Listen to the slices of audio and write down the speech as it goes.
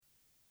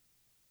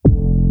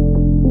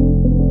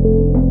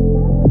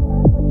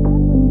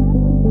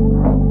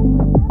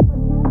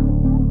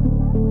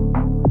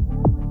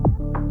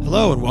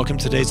Hello and welcome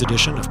to today's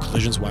edition of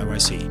Collisions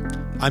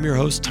YYC. I'm your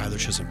host, Tyler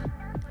Chisholm.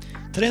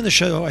 Today on the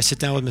show, I sit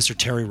down with Mr.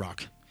 Terry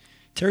Rock.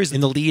 Terry's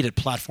in the lead at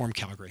Platform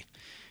Calgary.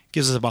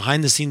 Gives us a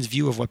behind-the-scenes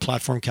view of what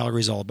Platform Calgary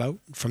is all about,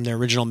 from their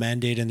original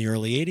mandate in the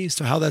early 80s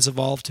to how that's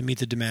evolved to meet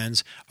the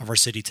demands of our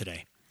city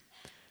today.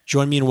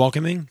 Join me in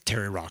welcoming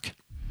Terry Rock.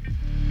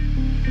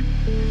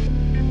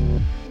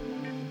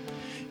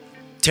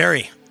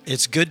 Terry,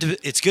 it's good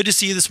to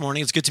see you this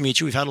morning. It's good to meet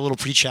you. We've had a little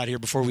pre-chat here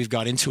before we've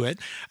got into it.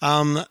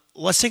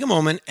 Let's take a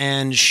moment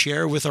and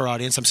share with our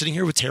audience. I'm sitting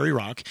here with Terry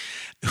Rock,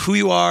 who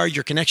you are,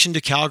 your connection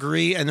to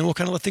Calgary, and then we'll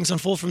kind of let things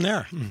unfold from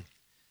there.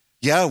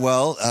 Yeah,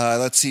 well,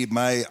 let's see.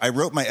 I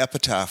wrote my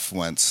epitaph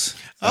once.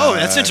 Oh,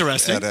 that's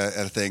interesting. At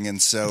a thing,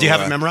 and so do you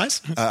have it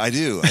memorized? I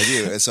do.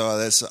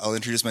 So I'll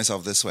introduce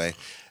myself this way.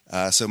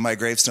 So my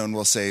gravestone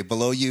will say,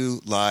 "Below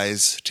you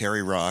lies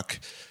Terry Rock,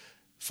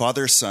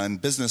 father, son,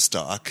 business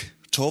doc,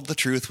 told the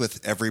truth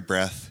with every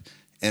breath,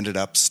 ended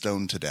up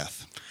stoned to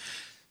death."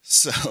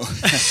 So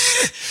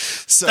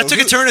that took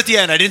a turn at the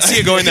end. I didn't see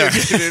it going there.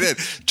 It did.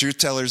 Truth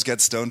tellers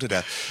get stoned to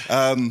death.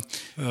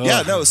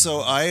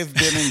 So I've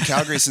been in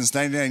Calgary since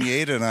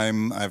 1998,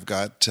 and I've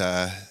got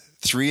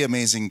three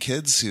amazing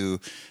kids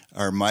who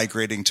are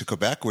migrating to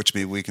Quebec, which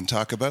maybe we can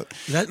talk about.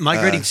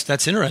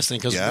 That's interesting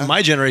because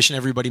my generation,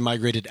 everybody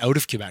migrated out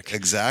of Quebec.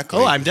 Exactly.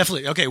 Oh, I'm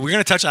definitely okay. We're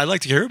going to touch. I'd like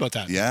to hear about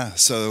that. Yeah.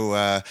 So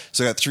I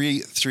got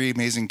three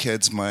amazing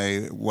kids.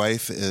 My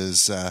wife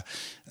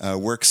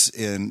works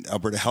in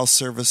Alberta Health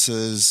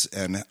Services,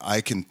 and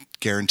I can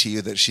guarantee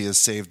you that she has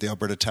saved the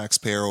Alberta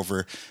taxpayer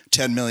over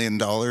 $10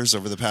 million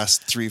over the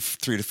past three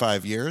to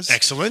 5 years.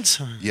 Excellent.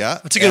 Yeah,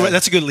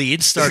 that's a good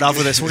lead. Start off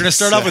with this. We're going to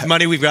start off with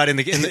money we've got in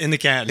the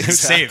can.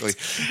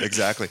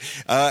 Exactly.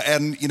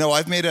 And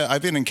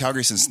I've been in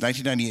Calgary since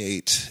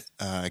 1998.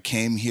 I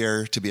came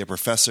here to be a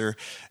professor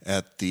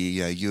at the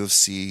U of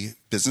C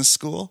Business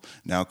School,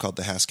 now called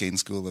the Haskayne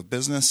School of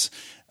Business.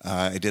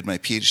 I did my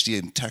PhD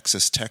in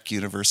Texas Tech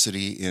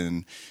University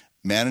in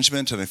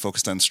management, and I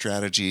focused on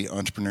strategy,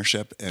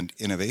 entrepreneurship, and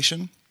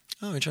innovation.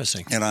 Oh,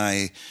 interesting. And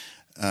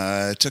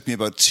it took me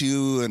about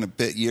 2 and a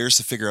bit years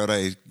to figure out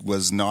I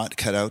was not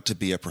cut out to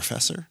be a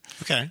professor.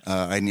 Okay.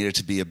 I needed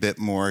to be a bit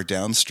more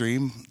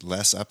downstream,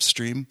 less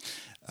upstream.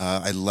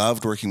 I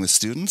loved working with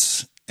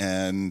students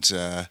and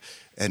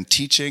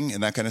teaching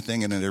and that kind of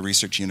thing. And at a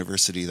research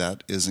university,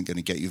 that isn't going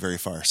to get you very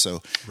far.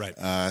 So, right.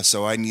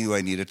 So I knew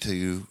I needed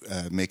to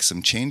make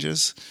some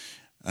changes.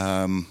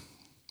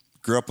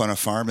 Grew up on a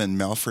farm in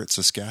Melfort,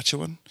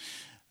 Saskatchewan.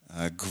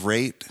 A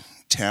great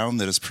town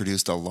that has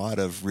produced a lot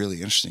of really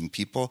interesting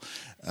people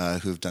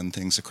who've done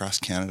things across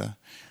Canada.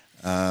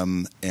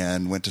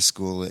 And went to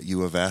school at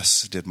U of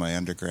S, did my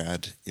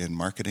undergrad in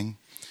marketing.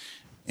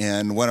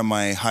 And one of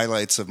my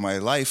highlights of my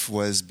life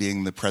was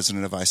being the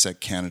president of ISEC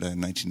Canada in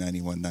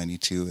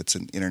 1991-92. It's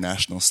an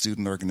international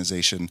student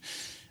organization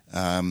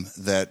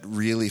that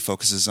really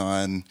focuses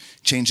on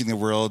changing the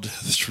world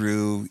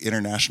through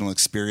international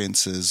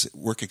experiences,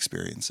 work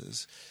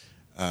experiences.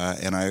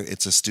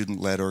 It's a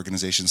student-led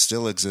organization,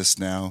 still exists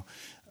now,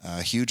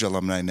 a huge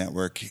alumni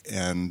network,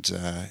 and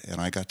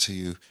I got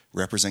to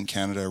represent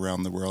Canada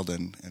around the world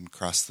and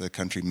across the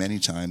country many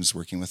times,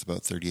 working with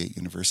about 38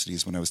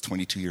 universities when I was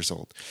 22 years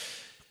old.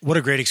 What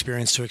a great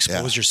experience to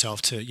expose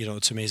yourself to.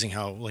 It's amazing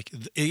how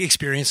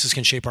experiences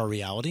can shape our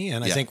reality.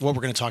 And I think what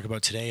we're going to talk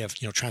about today of,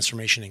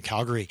 transformation in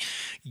Calgary,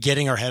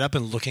 getting our head up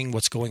and looking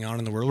what's going on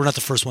in the world. We're not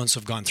the first ones who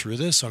have gone through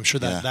this. So I'm sure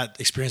that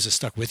experience has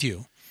stuck with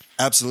you.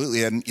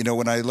 Absolutely. And,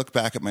 when I look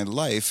back at my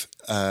life,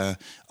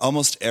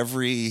 almost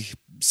every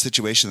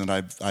situation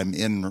that I'm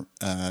in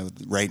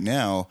right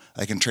now,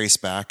 I can trace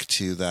back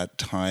to that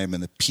time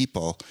and the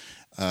people,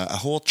 a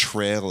whole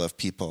trail of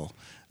people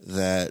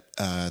that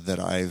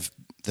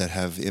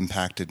have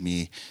impacted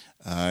me,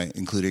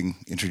 including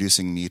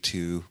introducing me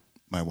to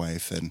my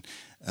wife and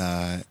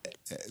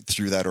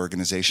through that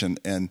organization,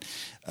 and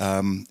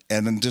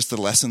then just the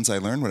lessons I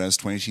learned when I was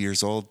 22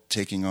 years old,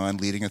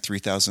 leading a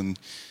 3,000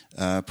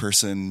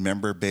 person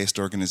member-based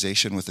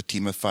organization with a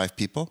team of 5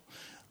 people.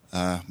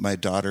 My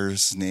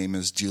daughter's name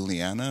is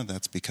Juliana.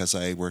 That's because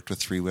I worked with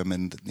 3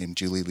 women named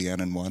Julie,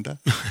 Leanne, and Wanda,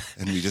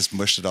 and we just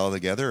mushed it all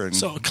together. And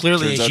so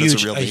clearly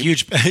clearly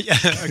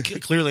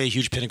a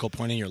huge pinnacle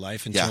point in your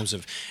life in terms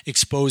of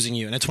exposing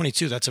you. And at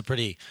 22, that's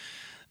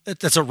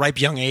a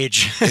ripe young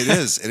age. It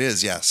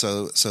is. Yeah.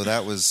 So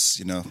that was,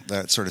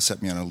 that sort of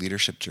set me on a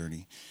leadership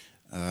journey.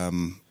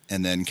 And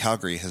then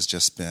Calgary has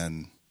just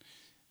been,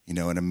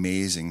 an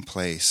amazing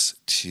place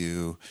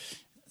to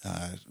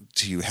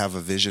have a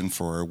vision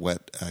for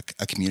what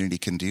a community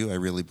can do. I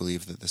really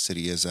believe that the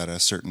city is at a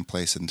certain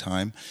place in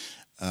time,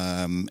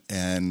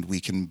 and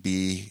we can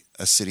be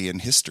a city in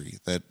history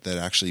that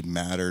actually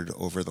mattered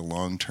over the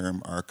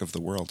long-term arc of the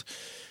world.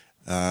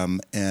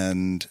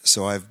 And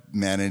so I've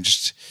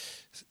managed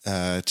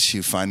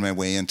to find my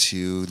way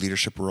into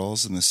leadership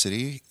roles in the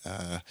city.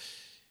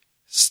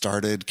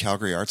 Started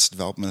Calgary Arts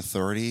Development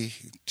Authority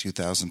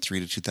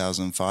 2003 to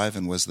 2005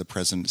 and was the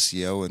president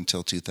and CEO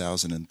until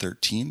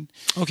 2013.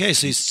 Okay,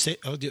 so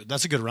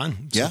that's a good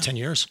run. So 10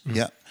 years.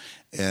 Yeah.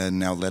 and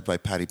now led by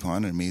Patty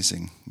Pond, an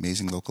amazing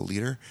local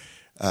leader.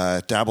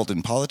 Dabbled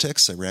in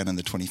politics. I ran in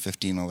the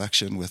 2015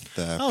 election with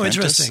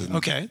interesting. in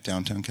Okay.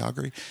 downtown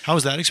Calgary. How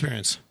was that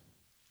experience?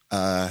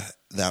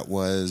 That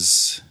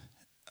was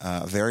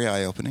very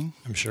eye-opening.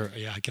 I'm sure.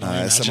 Yeah, I can only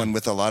imagine. Someone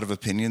with a lot of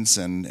opinions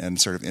and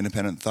sort of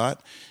independent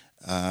thought.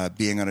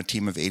 Being on a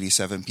team of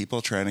 87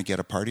 people trying to get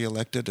a party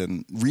elected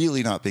and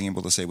really not being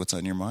able to say what's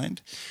on your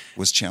mind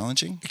was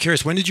challenging.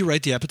 Curious, when did you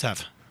write the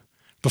epitaph?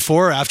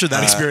 Before or after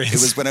that experience? It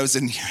was when I was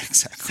in here,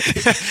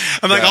 exactly.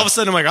 I'm like, all of a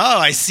sudden, I'm like, oh,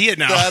 I see it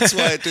now. That's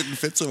why it didn't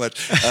fit so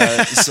much.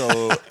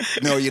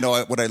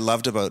 What I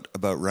loved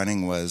about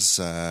running was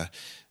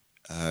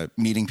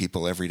meeting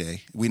people every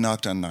day. We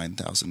knocked on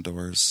 9,000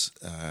 doors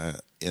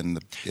in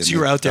the. So you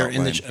were out there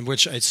in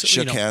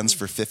shook hands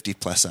for 50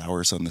 plus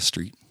hours on the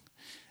street,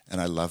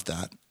 and I loved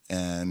that.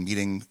 And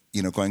meeting,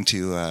 going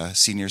to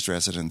seniors'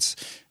 residence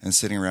and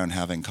sitting around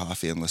having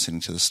coffee and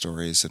listening to the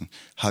stories and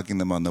hugging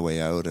them on the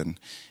way out and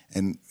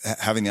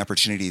having the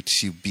opportunity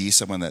to be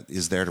someone that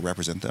is there to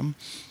represent them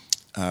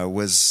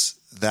was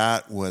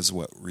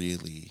what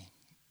really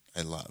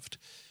I loved.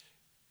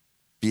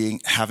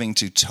 Having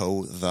to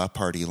toe the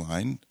party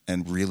line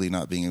and really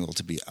not being able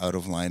to be out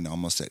of line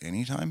almost at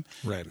any time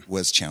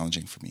was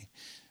challenging for me.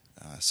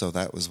 So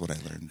that was what I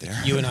learned there.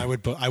 You and I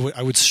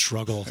would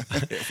struggle.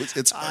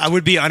 It's I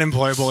would be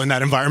unemployable in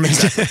that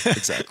environment.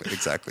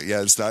 Exactly.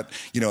 Yeah, it's not,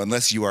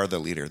 unless you are the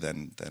leader,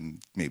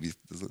 then maybe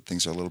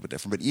things are a little bit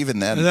different. But even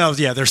then, no,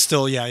 yeah, there's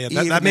still,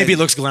 that maybe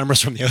looks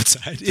glamorous from the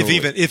outside, totally.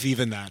 if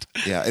even that.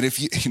 Yeah, and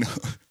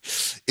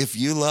if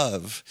you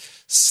love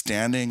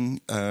standing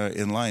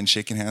in line,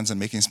 shaking hands, and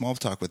making small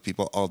talk with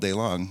people all day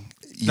long.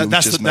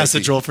 That's the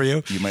drill for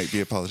you. You might be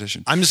a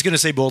politician. I'm just going to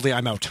say boldly,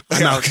 I'm out.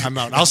 I'm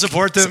out. I'll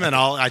support them, and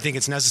I think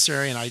it's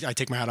necessary, and I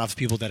take my hat off to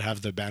people that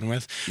have the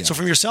bandwidth. Yeah. So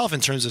from yourself, in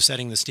terms of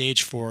setting the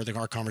stage for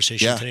our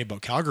conversation today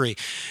about Calgary,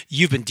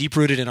 you've been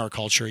deep-rooted in our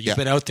culture. You've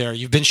been out there.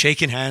 You've been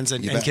shaking hands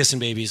and kissing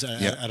babies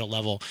at a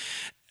level.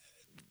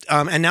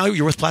 And now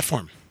you're with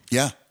Platform.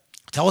 Yeah.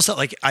 Tell us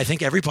that, I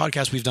think every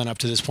podcast we've done up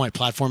to this point,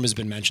 Platform has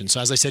been mentioned. So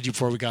as I said to you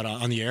before we got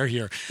on the air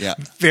here,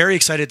 very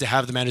excited to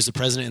have the man who's the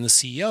president and the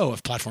CEO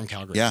of Platform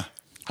Calgary. Yeah.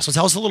 So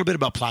tell us a little bit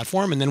about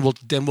Platform, and then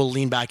we'll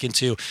lean back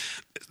into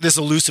this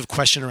elusive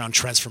question around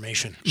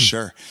transformation.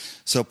 Sure.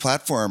 So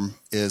Platform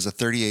is a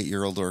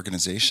 38-year-old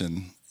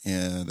organization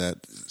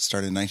that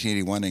started in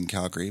 1981 in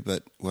Calgary,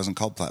 but wasn't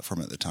called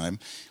Platform at the time.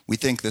 We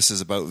think this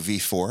is about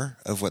V4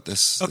 of what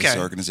this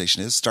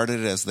organization is.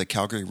 Started as the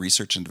Calgary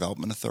Research and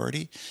Development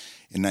Authority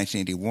in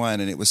 1981,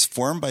 and it was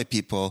formed by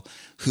people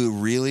who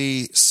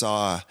really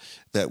saw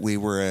that we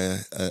were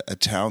a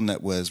town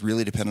that was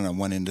really dependent on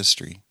one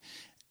industry,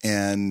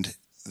 and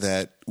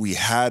that we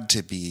had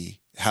to be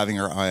having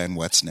our eye on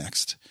what's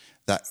next.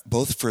 That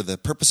both for the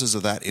purposes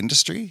of that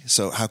industry,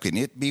 so how can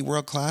it be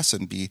world class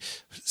and be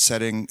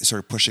pushing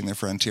the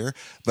frontier,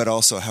 but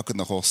also how can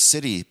the whole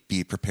city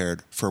be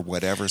prepared for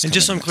whatever's coming. And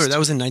just so I'm next. clear, that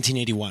was in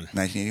 1981.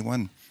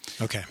 1981.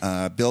 Okay.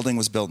 Building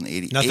was built in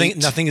 88.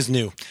 Nothing is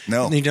new.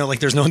 No.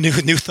 There's no new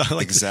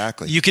thought.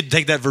 Exactly. You could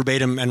take that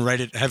verbatim and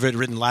have it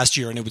written last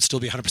year, and it would still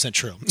be 100%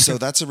 true. So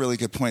that's a really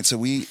good point.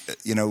 So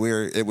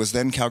it was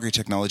then Calgary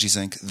Technologies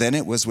Inc. Then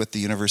it was with the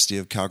University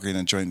of Calgary in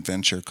a joint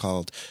venture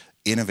called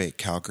Innovate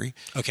Calgary.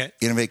 Okay.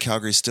 Innovate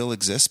Calgary still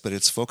exists, but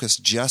it's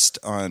focused just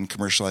on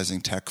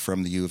commercializing tech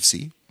from the U of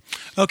C.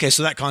 Okay,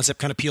 so that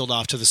concept kind of peeled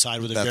off to the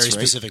side with a very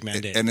specific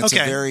mandate. And it's a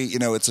very,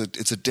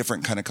 it's a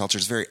different kind of culture.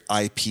 It's very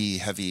IP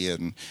heavy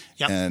and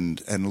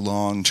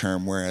long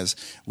term, whereas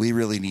we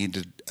really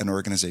needed an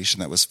organization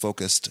that was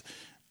focused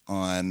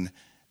on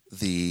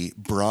the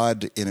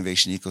broad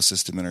innovation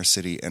ecosystem in our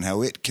city and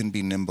how it can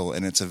be nimble.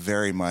 And it's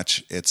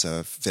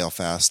a fail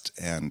fast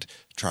and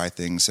try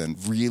things and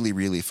really,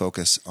 really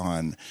focus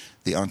on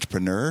the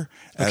entrepreneur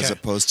as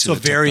opposed to the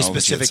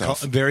technology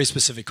itself. Very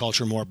specific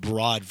culture, more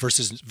broad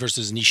versus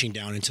niching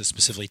down into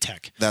specifically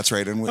tech. That's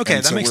right. And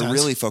that so makes we're sense.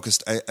 Really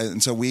focused.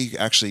 And so we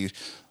actually,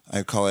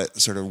 I call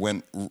it, sort of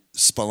went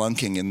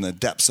spelunking in the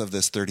depths of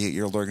this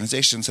 38-year-old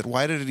organization and said,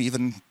 why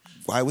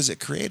was it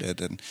created,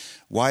 and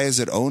why is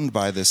it owned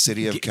by the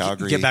city of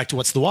Calgary? Get back to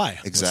what's the why.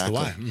 Exactly.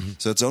 What's the why? Mm-hmm.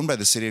 So it's owned by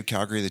the city of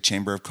Calgary, the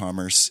Chamber of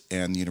Commerce,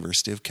 and the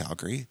University of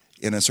Calgary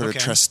in a sort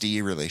of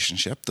trustee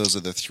relationship. Those are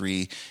the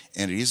three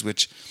entities,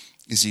 which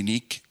is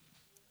unique.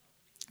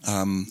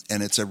 And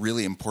it's a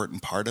really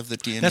important part of the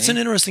DNA. That's an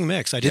interesting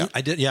mix. I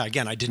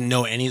didn't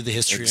know any of the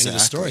history or any of the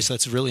story, so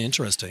that's really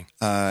interesting.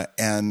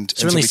 And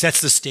certainly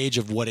sets the stage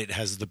of what it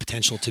has the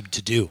potential to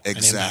do.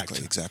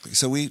 Exactly.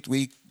 So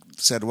we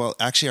said, well,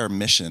 actually our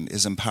mission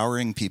is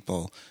empowering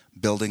people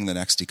building the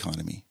next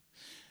economy.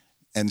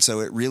 And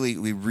so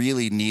we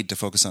really need to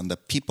focus on the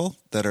people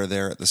that are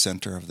there at the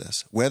center of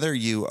this. Whether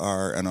you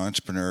are an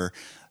entrepreneur,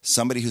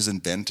 somebody who's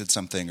invented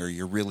something, or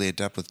you're really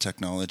adept with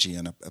technology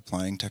and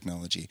applying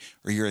technology,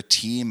 or you're a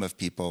team of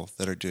people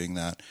that are doing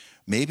that.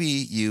 Maybe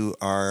you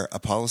are a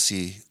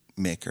policy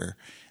maker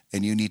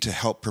and you need to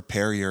help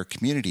prepare your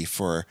community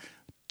for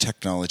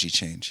technology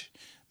change.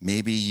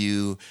 Maybe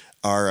you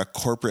are a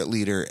corporate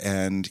leader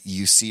and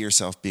you see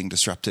yourself being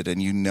disrupted,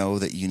 and you know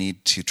that you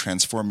need to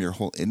transform your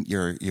whole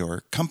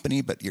your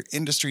company, but your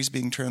industry is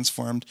being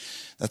transformed.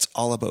 That's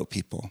all about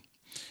people,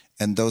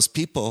 and those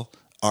people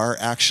are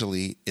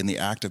actually in the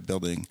act of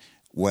building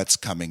what's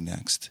coming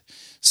next.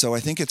 So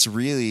I think it's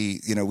really,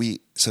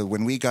 so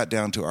when we got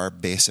down to our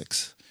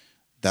basics,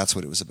 that's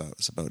what it was about. It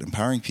was about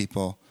empowering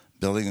people,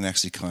 building the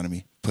next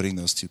economy, putting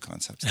those two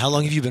concepts. And how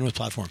long have you been with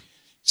Platform?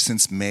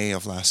 Since May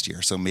of last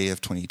year, so May of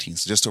 2018,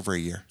 so just over a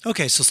year.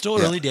 Okay, so still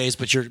early days,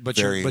 but you're,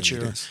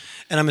 days.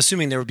 And I'm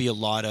assuming there would be a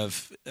lot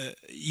of,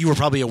 you were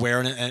probably aware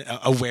and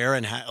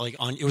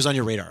it was on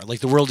your radar, like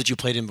the world that you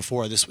played in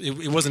before.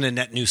 It wasn't a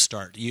net new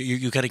start.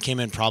 You kind of came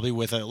in probably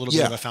with a little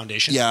bit of a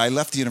foundation. Yeah, I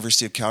left the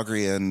University of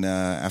Calgary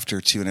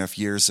after 2.5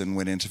 years and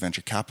went into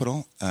venture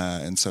capital,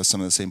 and so some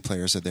of the same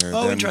players are there.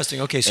 Oh, interesting.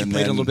 Okay, so you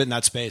played a little bit in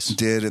that space.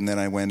 And then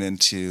I went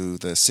into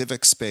the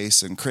civic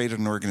space and created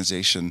an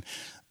organization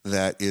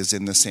that is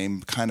in the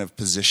same kind of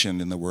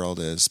position in the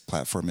world as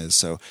Platform is.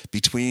 So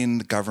between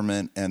the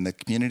government and the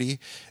community,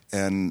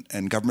 and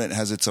government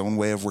has its own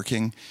way of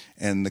working,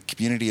 and the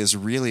community is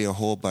really a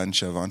whole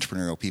bunch of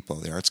entrepreneurial people.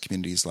 The arts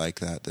community is like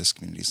that. This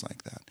community is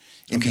like that.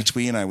 In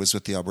between, I was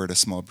with the Alberta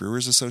Small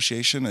Brewers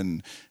Association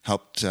and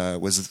helped. I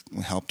was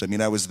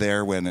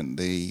there when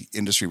the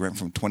industry went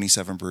from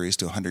 27 breweries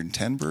to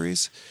 110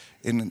 breweries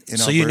in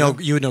so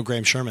Alberta. You would know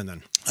Graham Sherman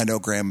then. I know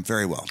Graham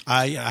very well.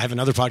 I have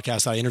another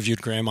podcast. I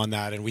interviewed Graham on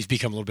that, and we've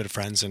become a little bit of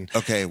friends. And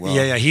okay, well,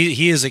 yeah,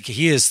 he is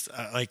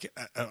like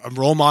a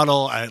role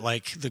model.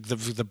 Like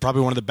the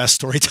probably one of the best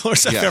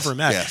storytellers I've ever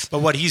met. Yes.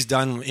 But what he's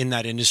done in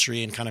that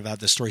industry and kind of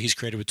the story he's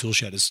created with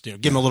Toolshed is,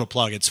 give him a little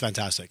plug. It's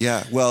fantastic.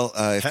 Yeah, well,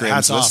 if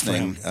Graham's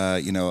listening,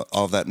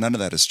 all of that, none of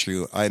that is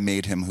true. I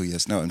made him who he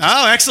is. No,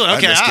 excellent.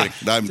 Okay,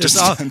 I'm just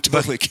kidding. I'm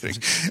totally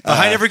kidding.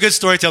 Behind every good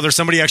storyteller, there's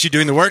somebody actually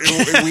doing the work.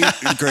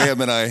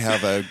 Graham and I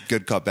have a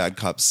good cop, bad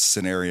cop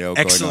scenario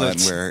going on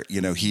where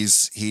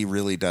he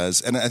really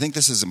does, and I think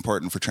this is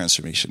important for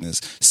transformation.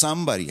 Is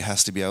somebody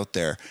has to be out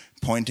there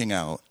pointing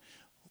out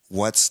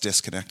what's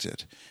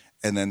disconnected,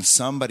 and then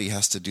somebody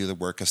has to do the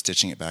work of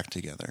stitching it back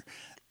together.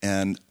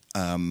 And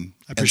I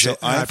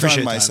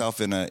found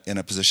myself in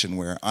a position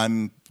where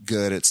I'm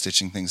good at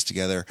stitching things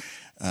together.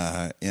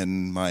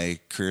 In my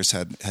careers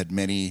had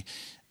many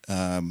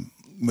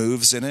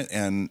moves in it,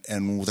 and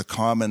the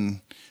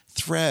common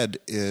thread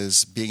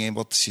is being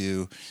able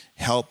to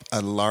help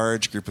a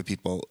large group of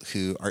people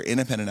who are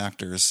independent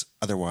actors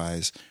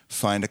otherwise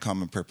find a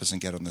common purpose and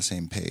get on the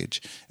same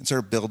page, and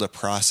sort of build a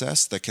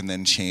process that can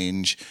then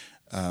change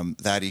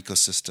that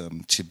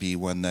ecosystem to be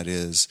one that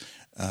is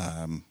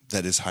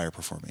higher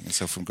performing. And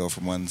so go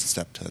from one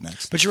step to the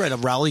next. But you're right, a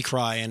rally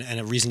cry and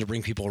a reason to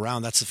bring people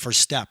around, that's the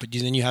first step, but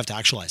then you have to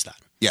actualize that.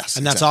 Yes,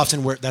 and that's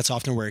often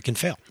where it can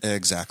fail.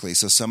 Exactly.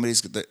 So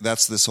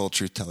that's this whole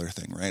truth teller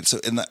thing, right? So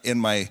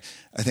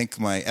I think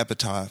my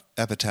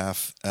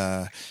epitaph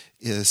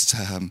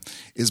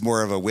is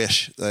more of a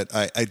wish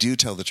that I do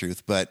tell the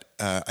truth, but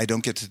I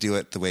don't get to do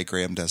it the way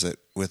Graham does it,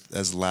 with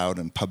as loud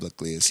and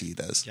publicly as he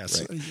does. Yes.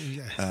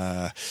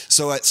 Right?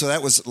 So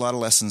that was a lot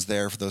of lessons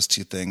there for those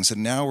two things,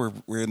 and now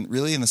we're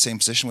really in the same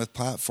position with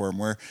Platform,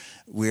 where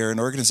we're an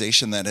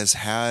organization that has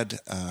had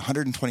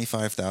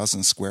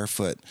 125,000 square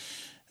foot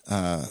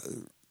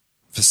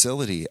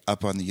facility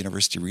up on the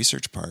University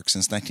Research Park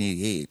since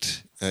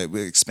 1988.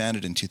 We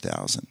expanded in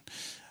 2000.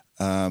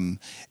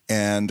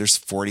 And there's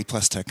 40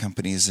 plus tech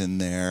companies in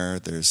there.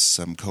 There's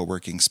some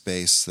co-working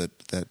space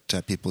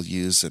that people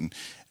use, and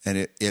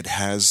it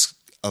has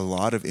a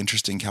lot of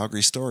interesting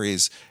Calgary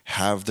stories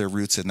have their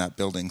roots in that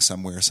building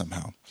somewhere,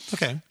 somehow.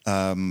 Okay.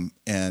 But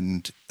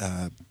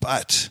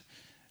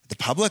the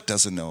public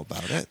doesn't know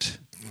about it.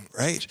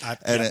 Right.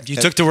 You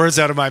took the words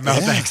out of my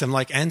mouth. Yeah. I'm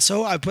like, and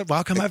so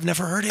how come I've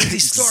never heard any of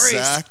these stories?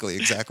 Exactly.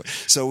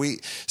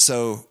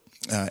 So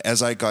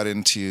as I got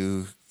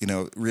into,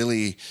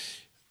 really,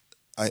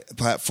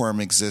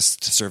 Platform exists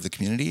to serve the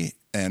community,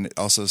 and it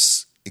also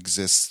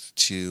exists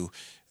to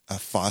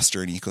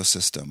foster an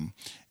ecosystem.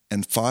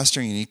 And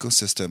fostering an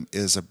ecosystem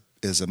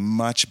is a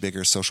much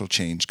bigger social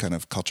change, kind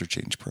of culture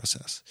change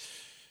process.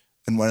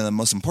 And one of the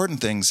most important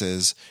things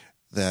is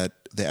that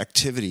the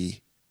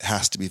activity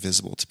has to be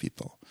visible to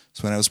people.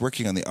 So when I was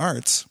working on the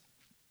arts,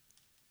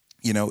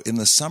 in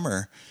the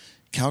summer,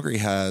 Calgary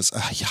has a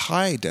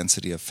high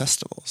density of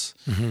festivals,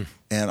 mm-hmm.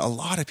 and a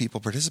lot of people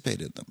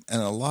participate in them,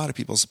 and a lot of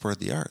people support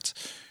the arts.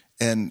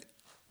 And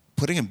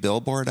putting a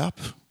billboard up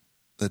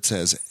that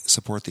says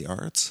support the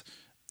arts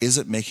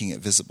isn't making it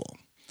visible.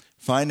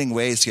 Finding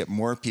ways to get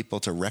more people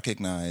to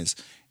recognize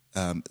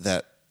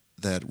that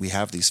we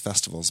have these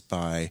festivals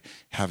by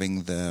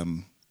having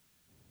them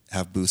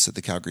have booths at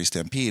the Calgary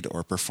Stampede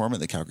or perform at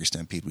the Calgary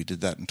Stampede. We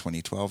did that in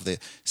 2012. The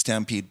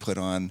Stampede put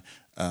on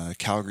a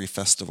Calgary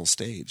Festival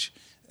stage,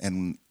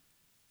 and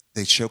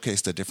they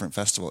showcased a different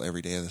festival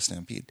every day of the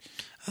Stampede.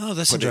 Oh,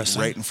 that's put interesting.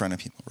 It right in front of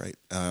people, right?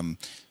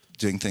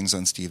 doing things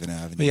on Stephen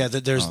Avenue. But yeah,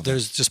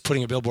 there's just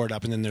putting a billboard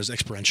up, and then there's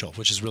experiential,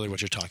 which is really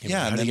what you're talking Yeah,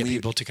 about. How and do you then get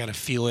people to kind of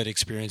feel it,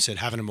 experience it,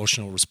 have an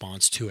emotional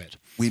response to it?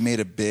 We made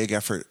a big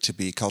effort to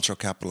be Cultural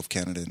Capital of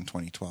Canada in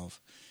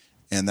 2012.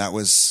 And that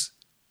was,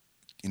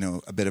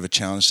 a bit of a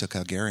challenge to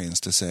Calgarians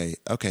to say,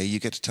 okay, you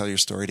get to tell your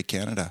story to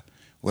Canada.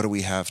 What do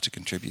we have to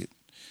contribute?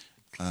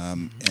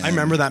 I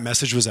remember that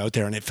message was out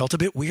there, and it felt a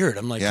bit weird.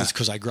 I'm like, Yeah.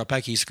 because I grew up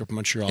back east, grew up in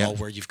Montreal, Yeah.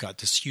 where you've got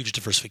this huge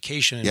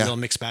diversification and Yeah. real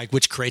mixed bag,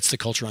 which creates the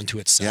culture unto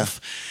itself.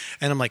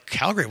 And I'm like,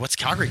 Calgary, what's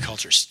Calgary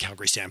culture?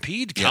 Calgary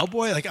Stampede, Yeah.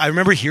 Cowboy? Like, I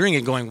remember hearing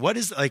it, going, what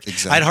is like?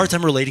 Exactly. I had a hard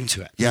time relating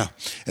to it. Yeah.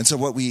 And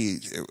so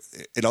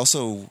it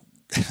also,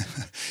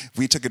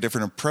 we took a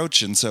different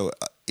approach. And so,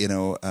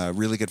 a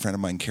really good friend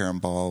of mine, Karen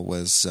Ball,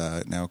 was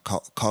now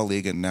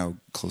colleague and now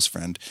close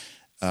friend,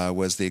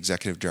 was the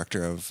executive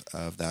director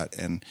of that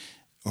and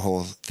the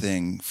whole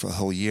thing for the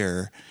whole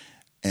year.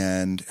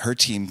 And her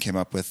team came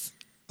up with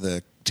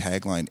the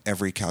tagline,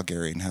 "Every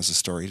Calgarian has a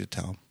story to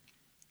tell."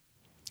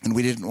 And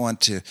we didn't want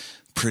to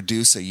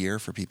produce a year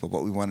for people.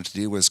 What we wanted to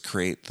do was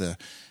create the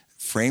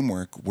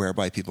framework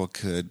whereby people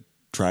could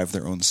drive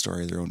their own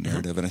story, their own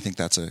narrative. And I think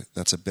that's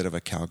a bit of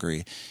a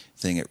Calgary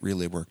thing. It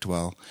really worked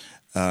well.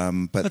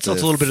 But that's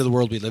also a little bit of the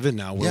world we live in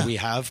now, where Yeah. we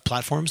have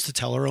platforms to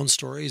tell our own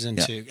stories, and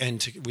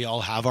Yeah. we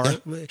all have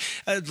our.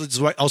 That's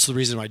also the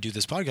reason why I do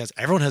this podcast.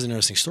 Everyone has an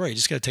interesting story. You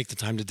just got to take the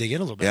time to dig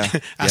in a little bit, Yeah.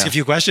 ask Yeah. a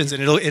few questions,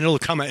 and it'll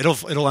come.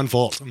 It'll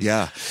unfold.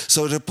 Yeah.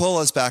 So to pull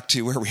us back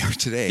to where we are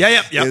today,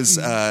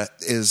 Yeah.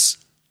 is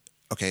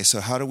okay. So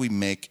how do we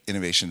make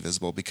innovation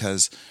visible?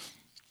 Because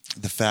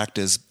the fact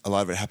is, a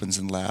lot of it happens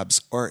in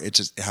labs, or it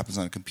happens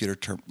on a computer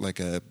term,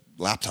 like a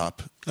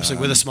laptop. It's like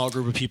with a small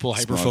group of people,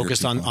 hyper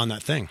focused on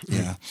that thing.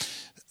 Yeah.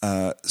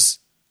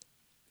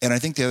 And I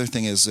think the other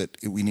thing is that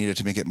we needed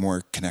to make it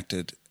more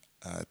connected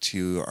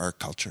to our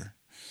culture.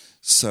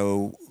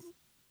 So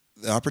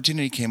the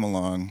opportunity came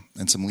along,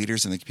 and some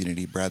leaders in the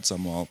community, Brad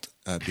Zumwalt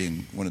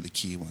being one of the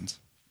key ones.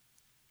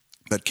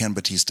 But Ken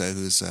Batista,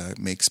 who's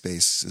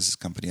MakeSpace, is his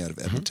company out of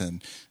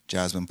Edmonton,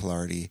 Jasmine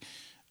Pilardi,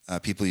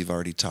 people you've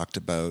already talked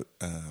about,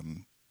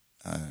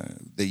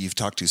 that you've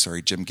talked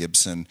to, Jim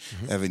Gibson,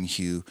 Evan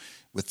Hugh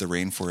with the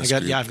Rainforest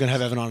Group. I'm going to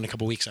have Evan on in a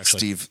couple of weeks,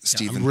 actually.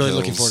 Stephen I'm really Pills.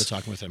 looking forward to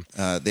talking with him.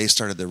 They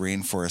started the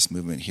Rainforest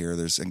movement here.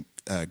 There's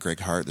Greg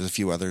Hart. There's a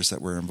few others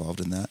that were involved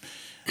in that.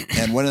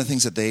 And one of the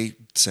things that they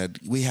said,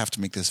 we have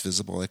to make this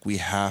visible. Like, we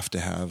have to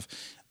have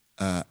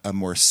a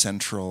more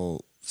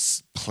central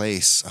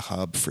place, a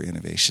hub for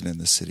innovation in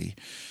the city.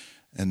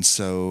 And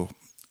so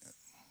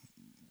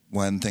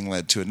one thing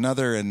led to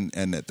another,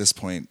 and at this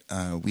point,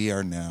 we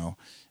are now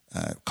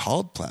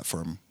called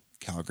Platform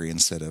Calgary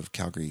instead of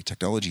Calgary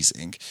Technologies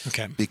Inc.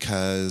 Okay.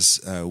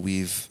 Because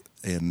we've,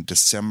 in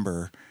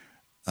December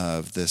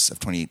of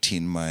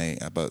 2018,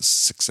 about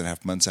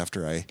 6.5 months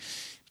after I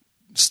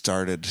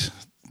started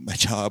my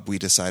job, we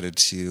decided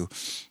to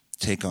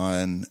take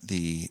on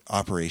the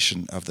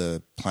operation of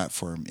the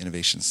Platform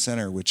Innovation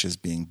Center, which is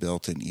being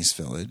built in East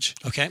Village.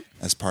 Okay.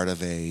 As part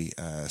of a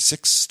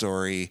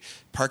 6-story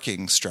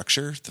parking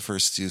structure. The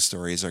first 2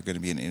 stories are going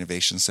to be an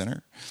innovation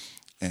center.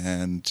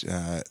 And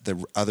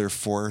the other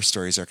 4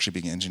 stories are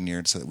actually being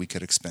engineered so that we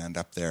could expand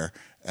up there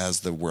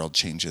as the world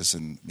changes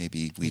and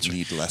maybe we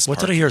need less What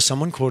parking. did I hear?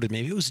 Someone quoted,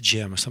 maybe it was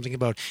Jim, or something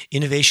about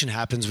innovation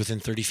happens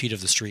within 30 feet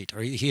of the street.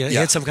 Or he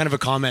had some kind of a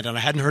comment, and I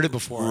hadn't heard it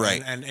before.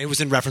 Right. And it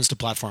was in reference to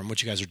Platform,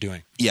 what you guys are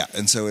doing. Yeah,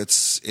 and so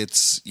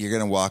it's you're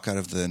going to walk out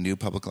of the new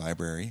public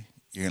library,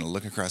 you're going to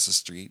look across the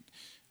street,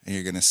 and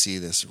you're going to see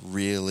this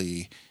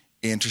really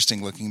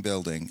interesting looking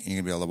building. And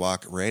you're going to be able to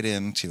walk right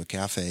into a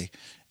cafe,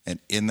 and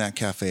in that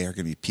cafe are going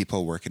to be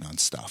people working on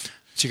stuff.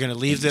 So you're going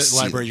to leave the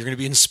library. You're going to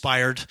be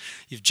inspired.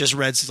 You've just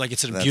read, it's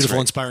a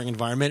beautiful, inspiring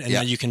environment, and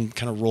now you can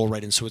kind of roll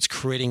right in. So it's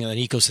creating an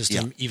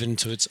ecosystem, even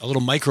to it's a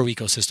little micro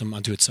ecosystem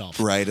unto itself.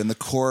 Right, and the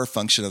core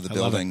function of the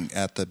building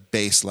at the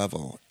base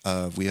level,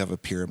 we have a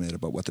pyramid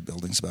about what the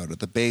building's about. At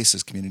the base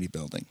is community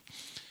building.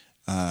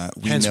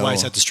 Hence why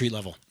it's at the street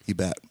level. You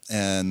bet.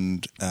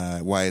 And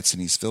why it's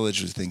in East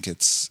Village, I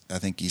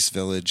think East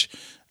Village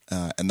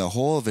and the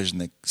whole vision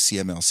that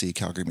CMLC,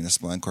 Calgary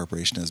Municipal Land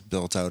Corporation, has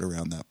built out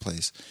around that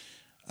place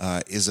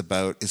is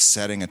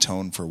setting a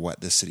tone for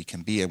what this city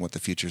can be and what the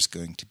future is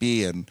going to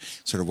be, and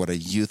sort of what a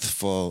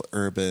youthful,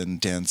 urban,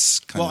 dense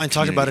kind of and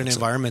talk about an looks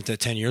like. environment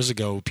that 10 years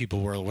ago people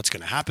were, what's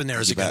going to happen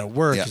there? Is it going to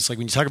work? Yeah. It's like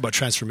when you talk about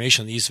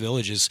transformation, the East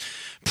Village is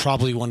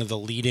probably one of the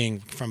leading,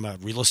 from a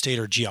real estate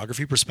or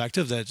geography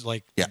perspective, that's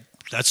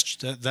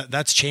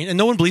changed, and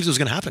no one believes it was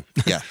going to happen.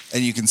 Yeah,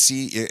 and you can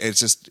see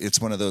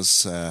it's one of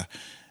those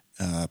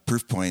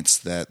proof points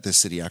that this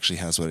city actually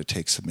has what it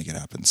takes to make it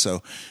happen.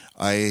 So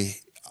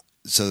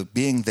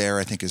being there,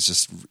 I think,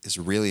 is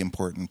a really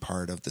important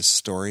part of this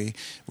story.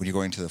 When you're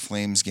going to the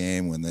Flames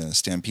game, when the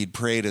Stampede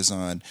Parade is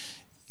on,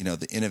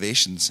 the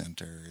Innovation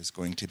Center is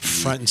going to be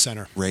front and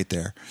center right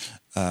there.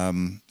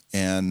 And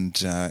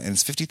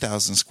it's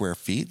 50,000 square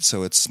feet,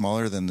 so it's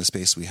smaller than the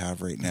space we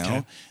have right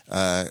now.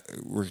 Okay.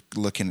 We're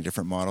looking at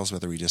different models,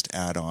 whether we just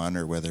add on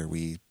or whether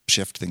we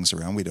shift things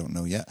around. We don't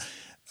know yet.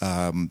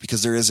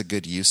 because there is a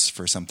good use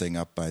for something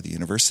up by the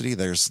university.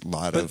 There's a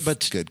lot of good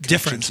different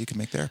connections you can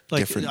make there.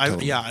 Like,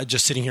 Different,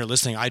 just sitting here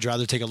listening, I'd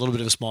rather take a little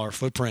bit of a smaller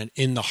footprint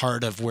in the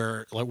heart of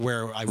where I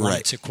want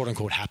it to quote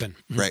unquote happen.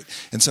 Right.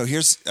 And so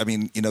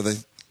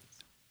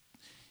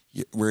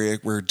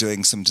we're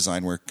doing some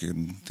design work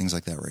and things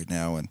like that right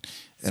now, and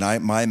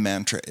my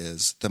mantra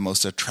is the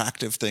most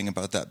attractive thing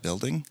about that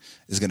building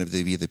is going to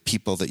be the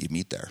people that you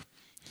meet there.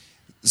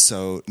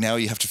 So now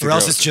you have to figure out. Or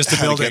else it's just a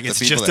building. It's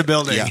just a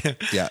building.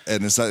 Yeah.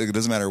 And it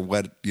doesn't matter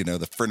what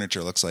the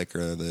furniture looks like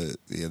or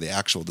the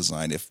actual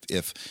design.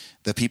 If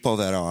the people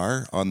that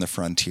are on the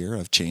frontier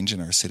of change in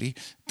our city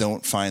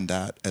don't find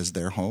that as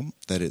their home,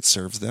 that it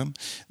serves them,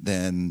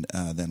 then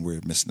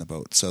we're missing the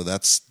boat. So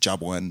that's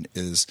job one,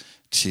 is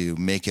to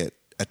make it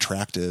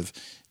attractive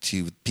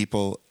to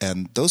people,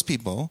 and those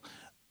people.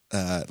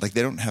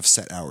 They don't have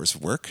set hours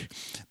of work.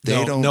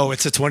 No,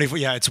 it's a 24.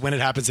 Yeah, it's when it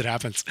happens, it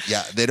happens.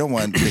 Yeah, they don't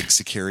want big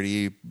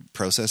security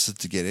processes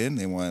to get in.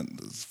 They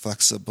want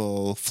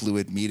flexible,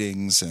 fluid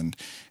meetings and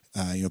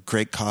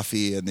great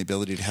coffee and the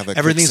ability to have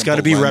everything's got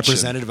to be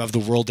representative of the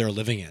world they're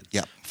living in.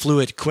 Yeah,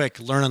 fluid, quick,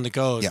 learn on the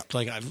go. Yeah.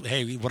 Like,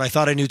 hey, what I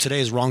thought I knew today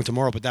is wrong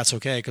tomorrow, but that's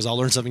okay because I'll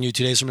learn something new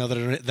 2 days from now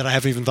that I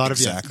haven't even thought of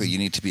yet. Exactly. You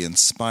need to be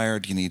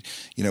inspired. You need,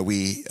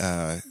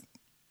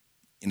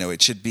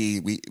 it should be,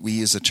 we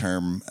use a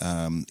term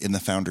in the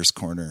Founders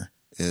Corner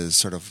is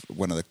sort of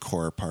one of the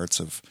core parts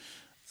of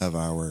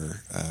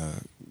our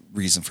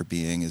reason for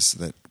being, is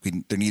that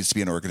there needs to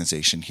be an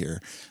organization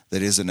here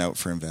that isn't out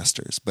for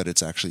investors, but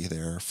it's actually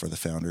there for the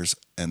founders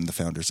and the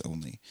founders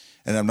only.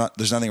 And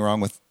there's nothing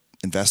wrong with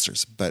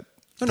investors, but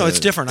no, it's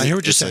different. I hear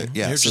what you're saying.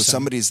 So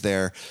somebody's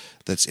there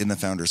that's in the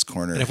Founders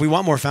Corner. And if we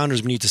want more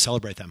founders, we need to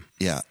celebrate them.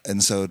 Yeah.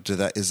 And so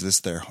is this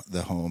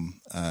the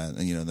home,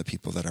 the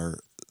people that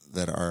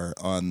are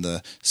on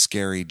the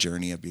scary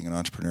journey of being an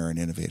entrepreneur and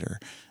innovator,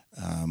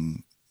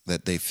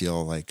 that they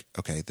feel like,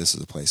 okay, this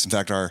is a place. In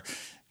fact,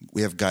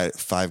 we have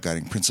 5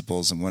 guiding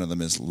principles, and one of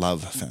them is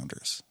love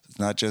founders. It's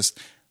not just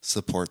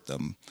support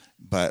them,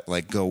 but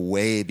go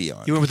way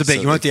beyond. You went with the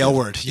big. You went with the L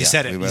word. You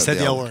said it. You said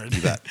the L word.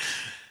 You bet.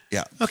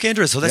 Yeah. Okay,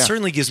 Andrew. So that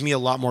certainly gives me a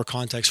lot more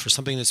context for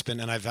something that's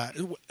been. And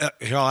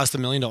here I'll ask the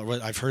 $1 million.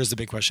 What I've heard is the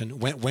big question.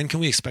 When can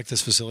we expect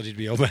this facility to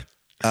be open?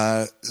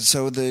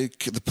 So the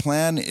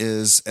plan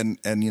is, and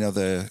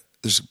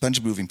there's a bunch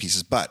of moving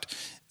pieces, but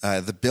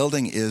the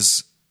building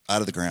is out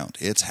of the ground.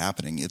 It's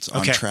happening. It's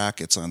on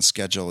track. It's on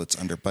schedule. It's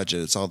under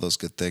budget. It's all those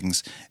good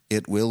things.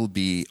 It will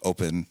be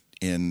open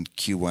in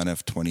Q1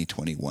 of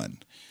 2021.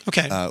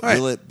 Okay.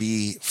 Will it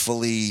be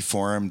fully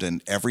formed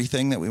and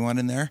everything that we want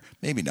in there?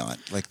 Maybe not.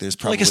 There's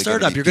probably like a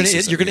startup. You're going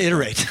to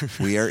iterate.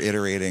 We are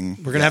iterating.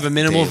 We're going to have a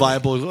minimal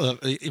viable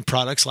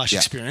product /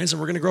 experience,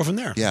 and we're going to grow from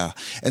there. Yeah.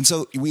 And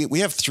so we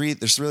have 3.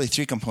 There's really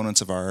 3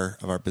 components of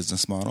our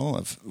business model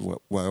of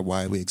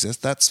why we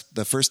exist. That's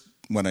the first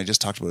one I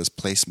just talked about, is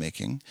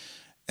placemaking.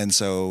 And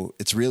so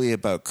it's really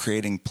about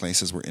creating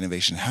places where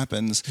innovation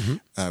happens,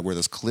 where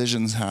those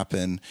collisions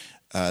happen.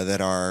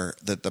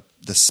 That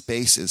the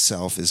space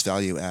itself is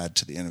value add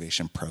to the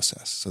innovation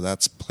process. So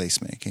that's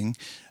placemaking.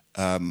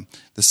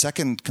 The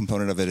second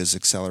component of it is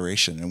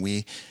acceleration, and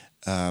we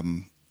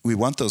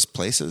want those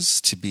places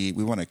to be.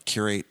 We want to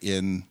curate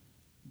in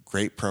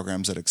great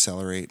programs that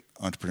accelerate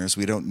entrepreneurs.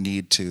 We don't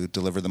need to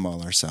deliver them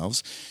all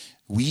ourselves.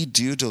 We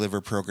do deliver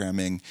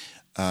programming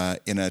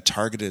in a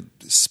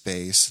targeted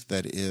space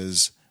that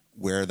is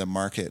where the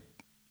market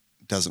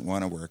doesn't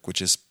want to work,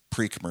 which is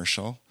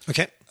pre-commercial.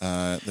 Okay.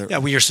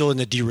 We are still in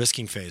the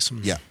de-risking phase.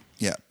 Yeah.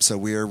 So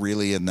we are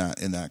really in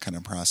that kind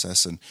of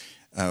process, and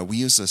we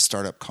use a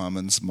startup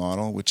commons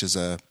model, which is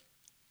a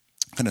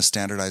kind of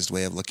standardized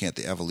way of looking at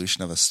the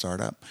evolution of a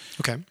startup.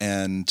 Okay.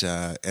 And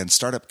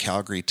Startup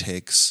Calgary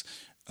takes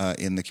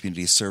in the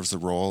community, serves the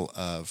role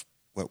of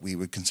what we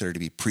would consider to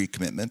be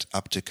pre-commitment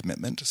up to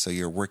commitment. So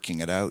you're working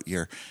it out.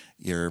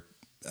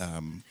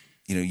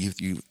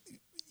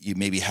 You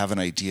maybe have an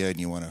idea and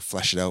you want to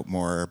flesh it out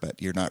more,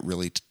 but you're not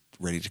really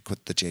ready to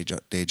quit the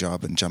day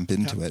job and jump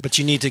into it. But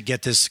you need to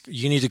get this.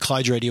 You need to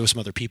collide your idea with some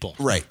other people,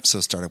 right?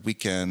 So startup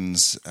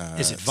weekends.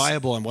 Is it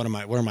viable? And what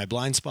are my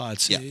blind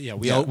spots? Yeah.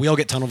 We all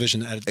get tunnel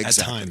vision at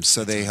times.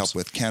 So they help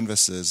with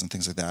canvases and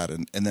things like that.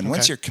 And then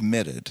once you're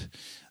committed,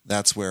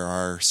 that's where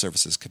our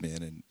services come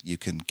in, and you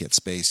can get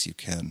space. You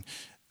can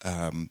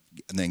and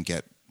then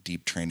get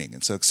deep training.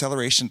 And so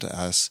acceleration to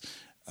us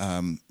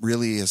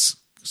really is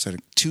sort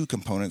of 2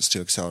 components to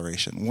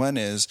acceleration. One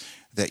is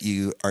that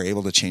you are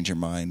able to change your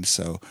mind.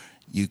 So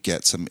you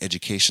get some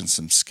education,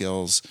 some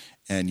skills,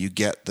 and you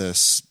get the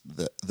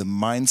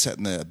mindset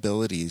and the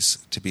abilities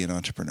to be an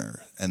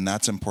entrepreneur. And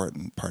that's an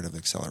important part of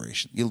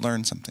acceleration. You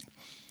learn something.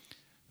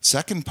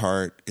 Second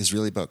part is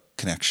really about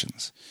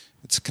connections.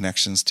 It's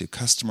connections to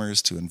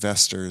customers, to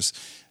investors,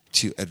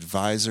 to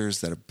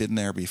advisors that have been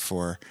there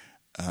before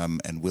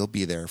and will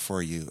be there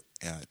for you,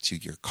 to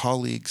your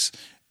colleagues,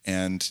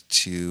 and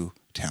to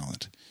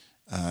talent.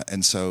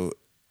 And so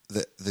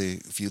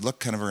if you look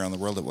kind of around the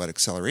world at what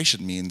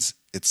acceleration means,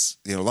 it's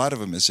a lot of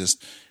them is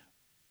just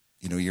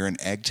you're in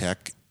ag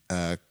tech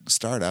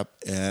startup,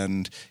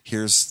 and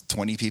here's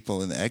 20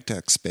 people in the ag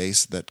tech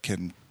space that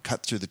can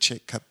cut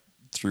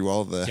through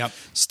all the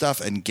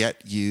stuff and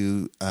get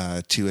you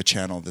to a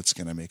channel that's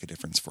going to make a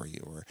difference for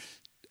you, or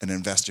an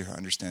investor who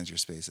understands your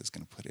space is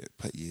going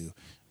to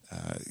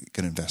going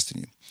to invest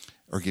in you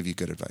or give you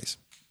good advice.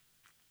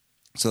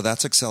 So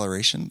that's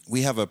acceleration.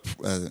 We have a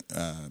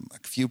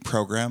few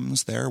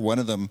programs there. One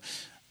of them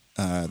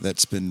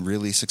that's been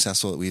really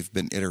successful that we've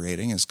been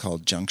iterating is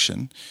called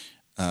Junction,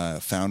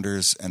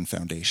 Founders and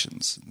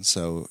Foundations. And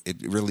so it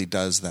really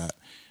does that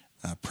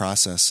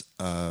process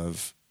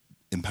of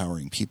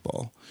empowering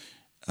people.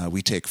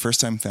 We take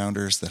first-time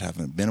founders that have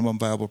a minimum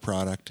viable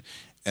product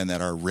and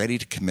that are ready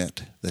to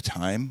commit the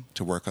time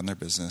to work on their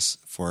business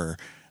for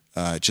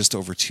just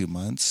over 2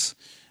 months.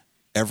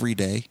 Every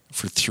day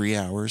for 3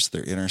 hours,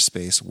 they're in our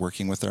space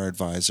working with our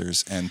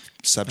advisors and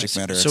subject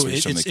matter experts from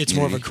the community. It's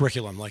more of a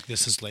curriculum, like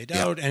this is laid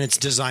out, and it's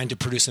designed to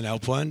produce an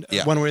output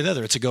one way or the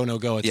other. It's a go, no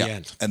go at the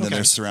end. And then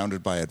they're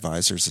surrounded by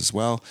advisors as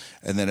well.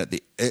 And then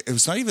it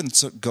was not even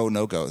go,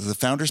 no go. The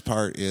founder's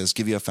part is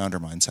give you a founder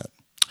mindset.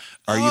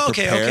 Are you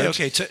prepared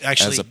to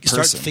actually as a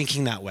person? Start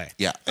thinking that way?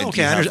 Yeah. I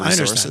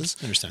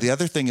understand. The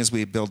other thing is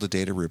we build a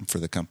data room for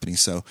the company.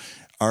 So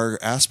our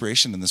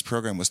aspiration in this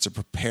program was to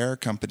prepare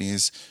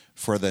companies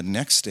for the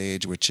next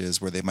stage, which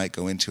is where they might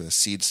go into a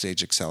seed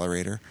stage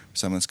accelerator.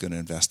 Someone's going to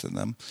invest in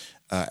them.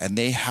 And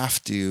they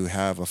have to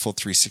have a full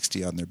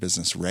 360 on their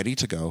business ready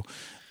to go.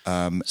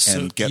 And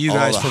get you all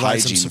guys the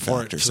provide some hygiene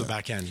support factors for the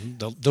back end.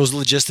 Those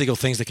logistical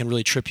things that can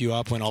really trip you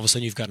up when all of a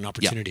sudden you've got an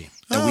opportunity.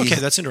 Yeah.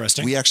 That's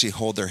interesting. We actually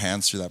hold their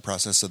hands through that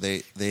process, so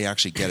they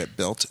actually get it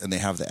built and they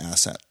have the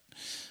asset,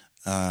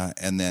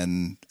 and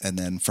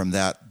then from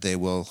that they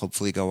will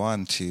hopefully go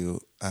on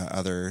to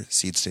other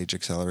seed stage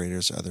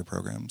accelerators, other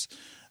programs,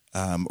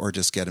 or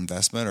just get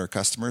investment or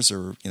customers,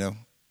 or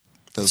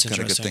those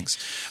kind of good things.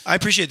 I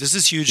appreciate this.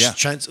 Is huge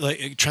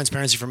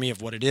transparency for me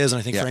of what it is, and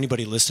I think for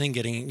anybody listening,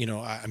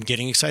 I'm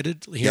getting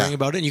excited hearing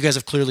about it. And you guys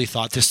have clearly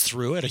thought this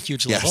through at a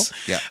huge level.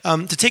 Yeah.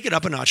 To take it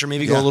up a notch, or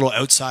maybe go a little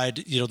outside,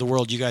 the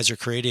world you guys are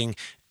creating.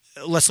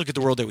 Let's look at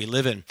the world that we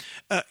live in.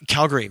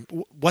 Calgary,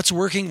 what's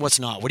working, what's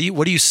not? What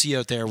do you see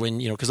out there when,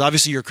 because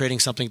obviously you're creating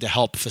something to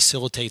help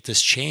facilitate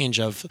this change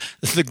of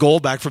the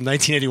goal back from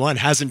 1981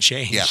 hasn't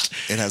changed. Yeah,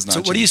 it has not. So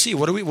changed. What do you see?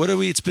 What do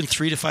we, it's been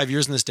 3 to 5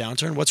 years in this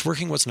downturn. What's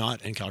working, what's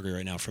not in Calgary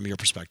right now from your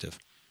perspective?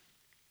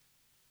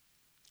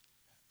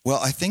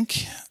 Well, I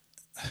think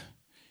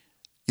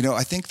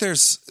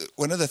there's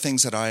one of the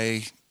things that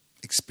I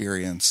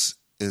experience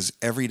is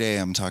every day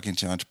I'm talking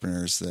to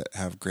entrepreneurs that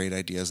have great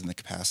ideas and the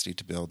capacity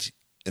to build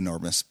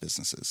enormous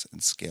businesses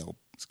and scale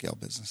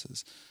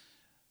businesses.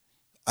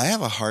 I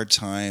have a hard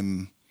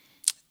time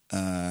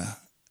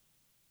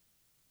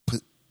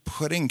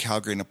putting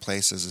Calgary in a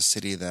place as a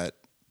city that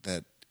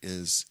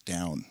is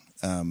down.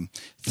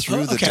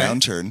 Through the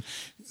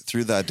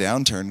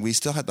downturn, we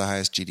still had the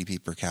highest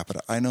GDP per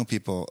capita. I know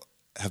people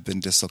have been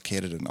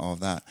dislocated and all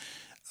of that.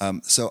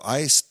 So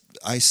I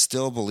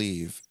still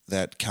believe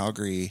that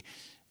Calgary,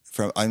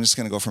 I'm just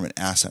going to go from an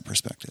asset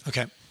perspective.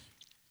 Okay.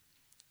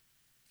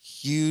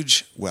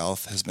 Huge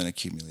wealth has been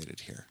accumulated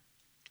here,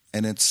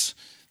 and is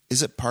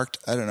it parked?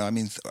 I don't know. I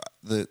mean,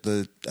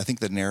 I think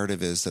the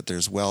narrative is that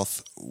there's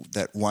wealth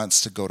that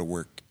wants to go to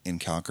work in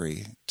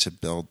Calgary to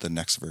build the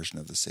next version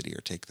of the city or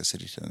take the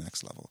city to the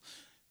next level.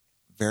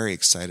 Very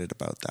excited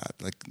about that.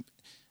 Like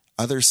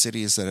other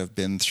cities that have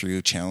been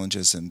through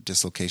challenges and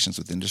dislocations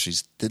with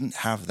industries didn't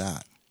have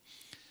that.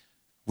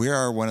 We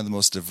are one of the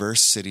most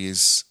diverse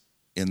cities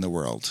in the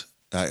world.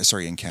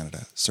 In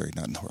Canada. Sorry,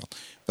 not in the world.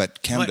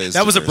 But Canada is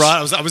that was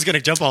diverse. I was going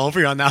to jump all over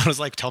you on that. I was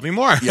like, tell me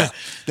more. Yeah.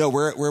 No,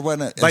 we're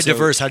one of... By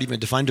diverse, how do you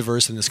define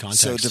diverse in this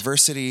context? So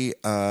diversity,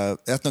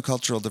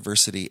 ethnocultural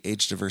diversity,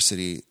 age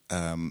diversity,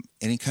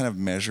 any kind of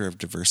measure of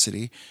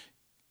diversity,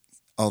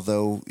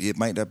 although it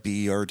might not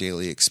be your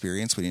daily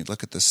experience, when you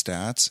look at the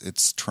stats,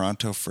 it's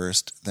Toronto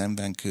first, then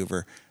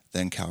Vancouver,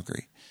 then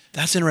Calgary.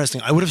 That's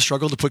interesting. I would have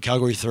struggled to put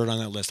Calgary third on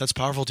that list. That's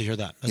powerful to hear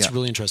that. That's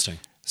really interesting.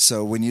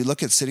 So when you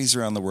look at cities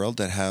around the world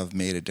that have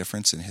made a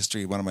difference in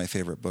history, one of my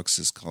favorite books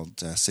is called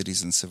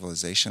Cities and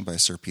Civilization by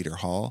Sir Peter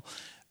Hall.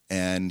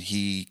 And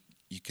you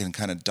can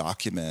kind of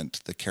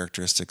document the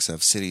characteristics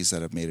of cities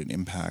that have made an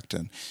impact.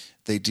 And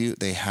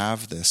they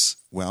have this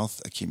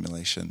wealth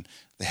accumulation.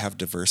 They have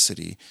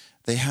diversity.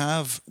 They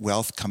have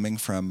wealth coming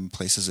from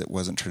places it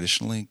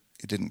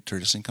didn't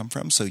traditionally come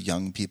from. So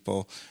young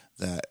people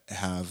that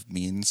have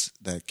means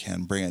that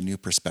can bring a new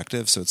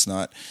perspective. So it's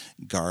not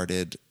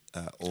guarded,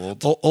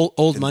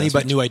 old money,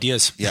 but new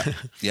ideas.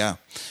 Yeah.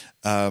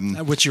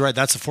 Which you're right.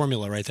 That's a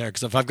formula right there.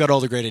 Because if I've got all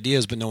the great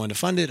ideas but no one to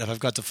fund it, if I've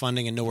got the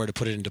funding and nowhere to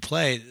put it into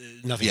play,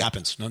 nothing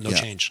happens. No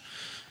change.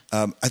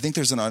 I think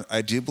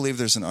I do believe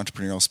there's an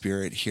entrepreneurial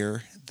spirit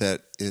here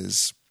that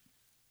is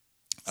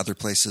other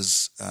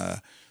places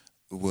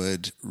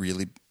would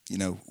really,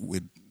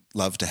 would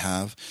love to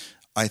have.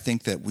 I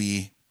think that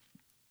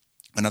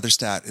another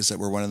stat is that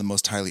we're one of the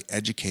most highly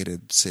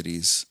educated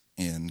cities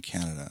in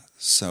Canada.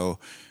 So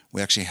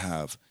we actually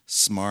have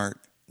smart,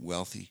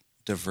 wealthy,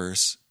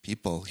 diverse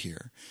people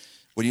here.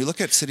 when you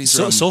look at cities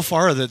So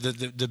far,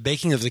 the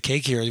baking of the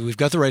cake here, we've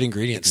got the right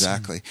ingredients.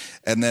 Exactly.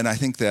 And then I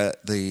think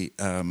that there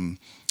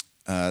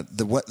are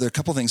a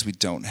couple of things we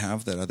don't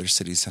have that other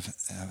cities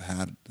have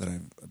had that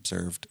I've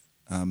observed.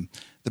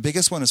 The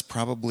biggest one is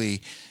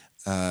probably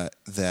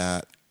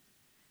that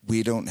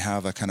we don't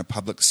have a kind of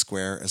public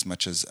square as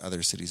much as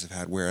other cities have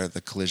had where the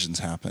collisions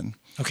happen.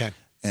 Okay.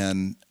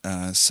 And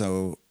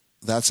so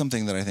that's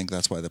something that I think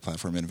that's why the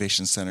Platform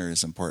Innovation Center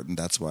is important.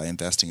 That's why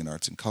investing in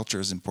arts and culture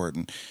is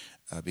important,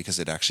 because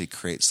it actually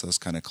creates those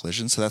kind of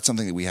collisions. So that's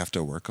something that we have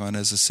to work on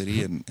as a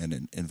city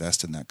and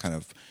invest in that kind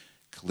of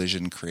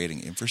collision creating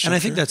infrastructure. And I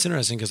think that's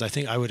interesting because I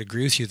think I would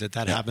agree with you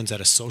that happens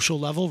at a social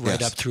level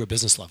right up through a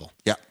business level.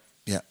 Yeah.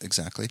 Yeah,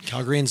 exactly.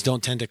 Calgarians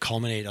don't tend to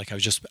culminate. Like I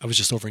was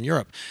just over in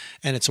Europe,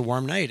 and it's a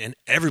warm night, and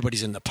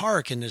everybody's in the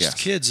park, and there's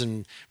kids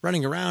and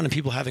running around, and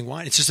people having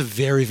wine. It's just a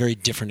very, very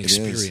different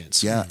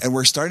experience. Yeah, and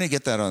we're starting to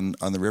get that on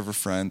the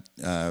riverfront,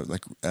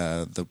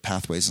 the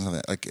pathways and stuff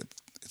like that. Like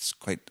it's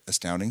quite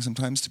astounding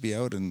sometimes to be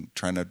out and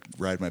trying to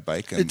ride my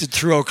bike and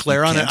through Eau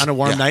Claire on a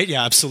warm night.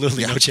 Yeah,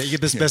 absolutely. Yeah. No chance. You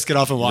best get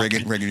off and walk.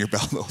 Ringing your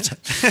bell the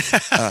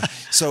whole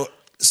time.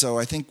 So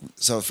I think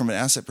from an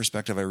asset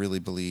perspective, I really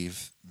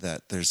believe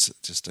that there's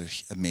just an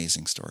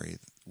amazing story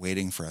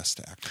waiting for us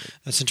to activate.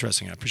 That's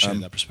interesting. I appreciate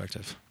that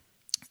perspective.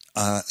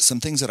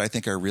 Some things that I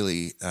think are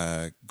really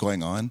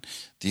going on: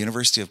 the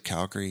University of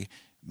Calgary,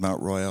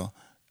 Mount Royal,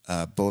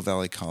 Bow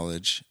Valley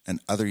College, and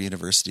other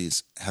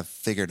universities have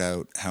figured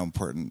out how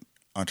important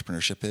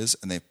entrepreneurship is,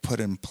 and they've put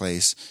in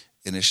place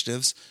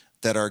initiatives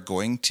that are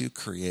going to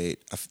create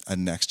a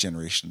next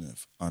generation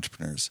of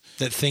entrepreneurs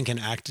that think and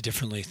act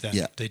differently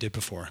than they did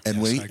before.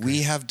 And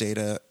we have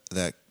data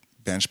that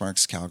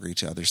benchmarks Calgary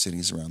to other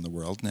cities around the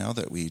world now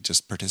that we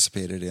just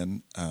participated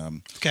in.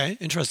 Okay,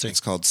 interesting.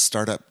 It's called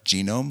Startup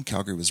Genome.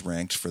 Calgary was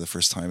ranked for the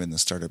first time in the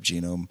Startup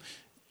Genome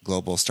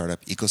Global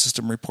Startup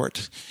Ecosystem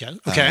Report. Yeah.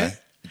 Okay.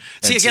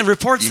 See, again,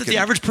 reports that the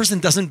average person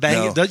doesn't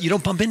bang. You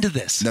don't bump into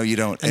this. No, you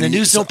don't. And the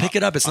news don't pick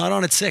it up. It's not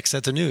on at 6.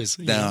 That's the news.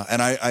 No,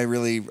 and I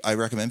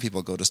recommend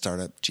people go to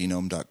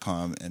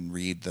startupgenome.com and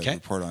read the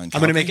report on Calgary. I'm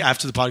going to make,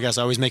 after the podcast,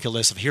 I always make a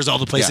list of here's all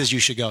the places you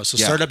should go. So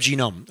Startup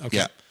Genome.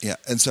 Okay. Yeah.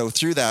 And so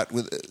through that,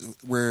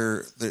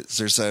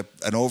 there's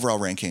an overall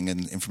ranking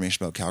and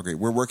information about Calgary.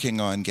 We're working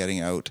on getting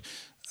out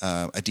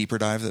a deeper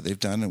dive that they've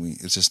done, and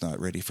it's just not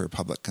ready for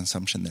public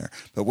consumption there.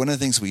 But one of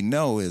the things we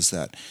know is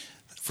that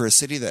for a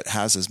city that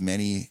has as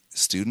many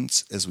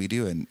students as we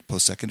do in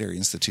post-secondary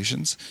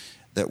institutions,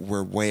 that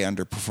we're way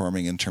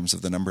underperforming in terms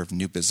of the number of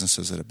new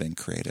businesses that have been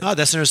created. Oh,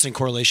 that's an interesting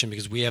correlation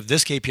because we have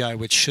this KPI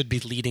which should be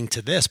leading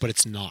to this, but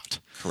it's not.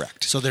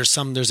 Correct. So there's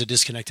a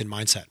disconnected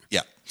mindset.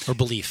 Yeah. Or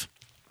belief.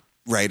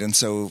 Right. And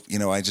so,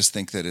 I just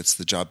think that it's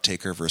the job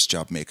taker versus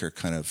job maker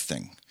kind of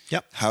thing.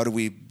 Yep. How do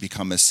we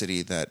become a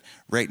city that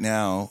right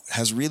now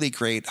has really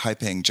great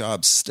high-paying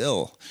jobs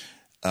still,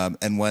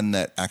 and one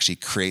that actually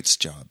creates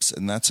jobs?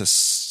 And that's a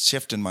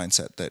shift in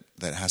mindset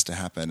that has to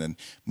happen. And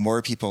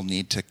more people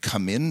need to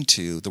come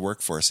into the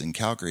workforce in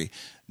Calgary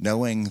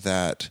knowing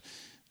that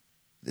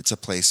it's a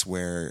place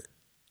where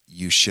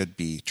you should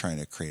be trying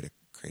to create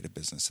a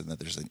business and that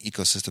there's an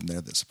ecosystem there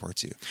that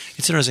supports you.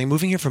 It's interesting.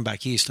 Moving here from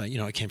back east,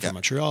 I came from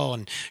Montreal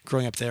and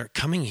growing up there,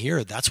 coming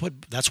here, that's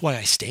why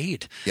I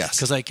stayed. Yes.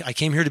 Because I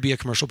came here to be a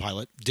commercial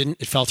pilot.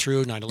 It fell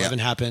through, 9/11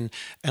 happened.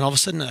 And all of a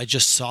sudden I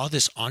just saw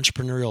this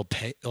entrepreneurial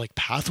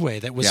pathway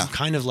that was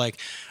kind of like,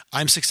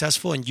 I'm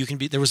successful and you can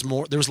be. There was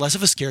less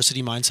of a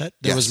scarcity mindset.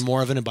 There was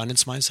more of an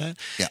abundance mindset.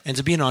 Yeah. And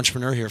to be an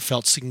entrepreneur here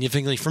felt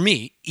significantly, for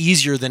me,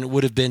 easier than it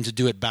would have been to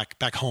do it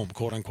back home,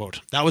 quote unquote.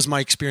 That was my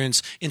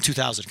experience in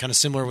 2000, kind of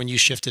similar when you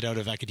shifted out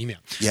of academia.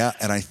 Yeah.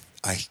 And I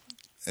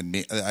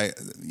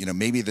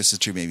maybe this is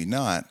true, maybe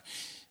not.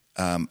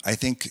 I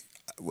think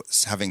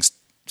having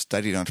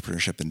studied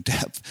entrepreneurship in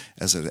depth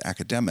as an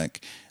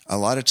academic, a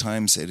lot of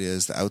times it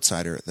is the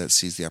outsider that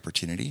sees the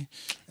opportunity.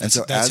 And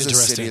so as a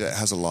city that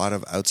has a lot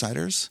of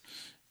outsiders,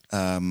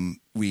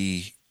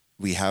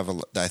 we have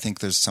I think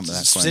there's some of that going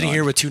on. Sitting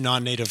here with two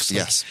non-natives.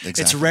 Yes,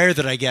 exactly. It's rare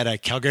that I get a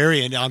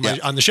Calgarian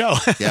on the show.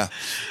 Yeah.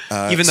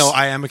 Even though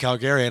I am a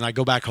Calgarian, I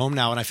go back home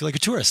now and I feel like a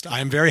tourist. I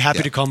am very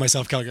happy to call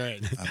myself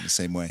Calgarian. I'm the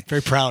same way.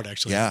 Very proud,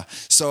 actually. Yeah.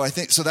 So I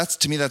think, that's,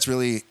 to me, that's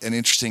really an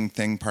interesting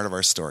thing. Part of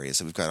our story is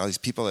that we've got all these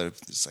people that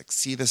just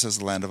see this as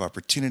a land of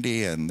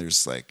opportunity. And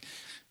there's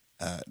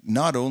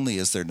not only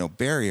is there no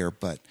barrier,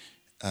 but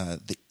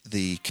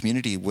the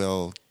community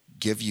will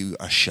give you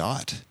a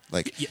shot.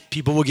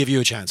 People will give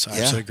you a chance. I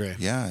absolutely agree.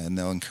 Yeah, and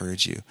they'll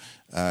encourage you.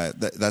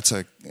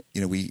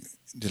 We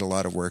did a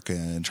lot of work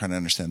in trying to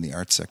understand the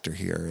arts sector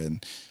here,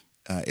 and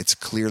it's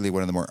clearly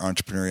one of the more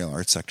entrepreneurial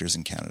arts sectors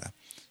in Canada.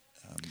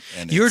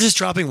 And you're just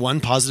dropping one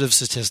positive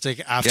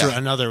statistic after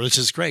another, which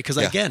is great. Because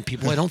again,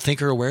 people I don't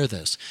think are aware of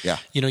this. Yeah.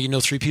 You know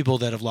 3 people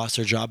that have lost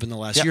their job in the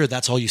last year.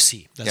 That's all you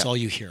see. That's all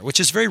you hear, which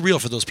is very real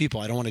for those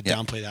people. I don't want to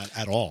downplay that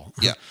at all.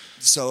 Yeah.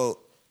 So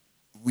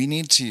we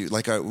need to,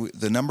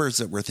 the numbers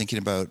that we're thinking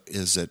about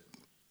is that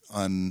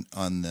on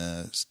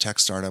the tech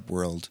startup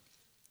world,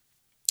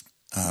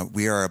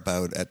 we are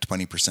about at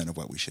 20% of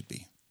what we should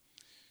be.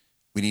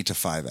 We need to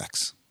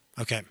 5x.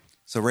 Okay.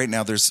 So right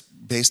now, there's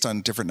based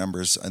on different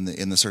numbers in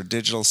the sort of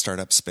digital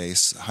startup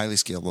space, highly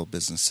scalable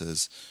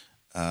businesses.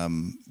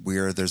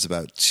 There's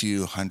about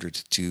 200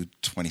 to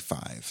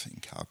 225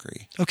 in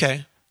Calgary.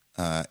 Okay.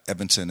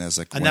 Edmonton has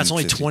like, and that's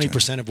only 150,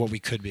 20% of what we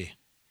could be.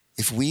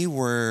 If we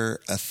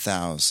were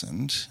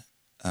 1,000,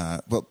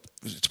 well,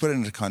 to put it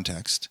into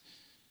context,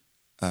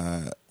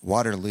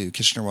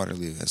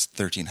 Kitchener-Waterloo has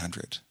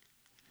 1,300.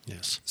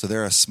 Yes. So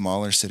they're a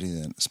smaller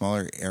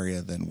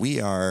area than we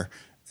are,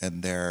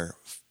 and they're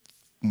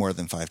more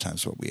than 5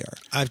 times what we are.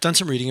 I've done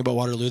some reading about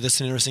Waterloo.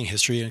 That's an interesting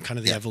history and kind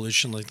of the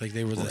evolution. Like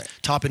they were the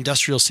top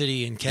industrial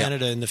city in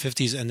Canada in the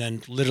 50s, and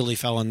then literally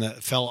fell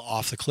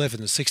off the cliff in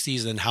the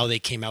 60s, and how they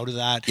came out of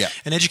that. Yeah.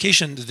 And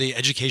the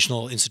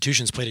educational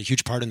institutions played a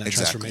huge part in that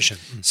transformation.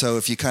 So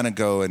if you kind of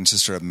go and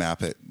just sort of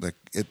map it, like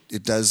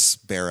it does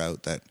bear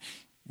out that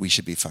we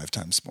should be 5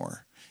 times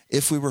more.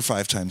 If we were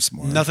 5 times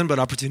more, nothing but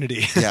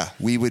opportunity. Yeah,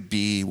 we would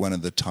be one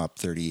of the top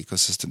 30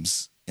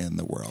 ecosystems in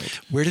the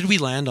world. Where did we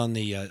land on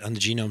the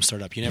genome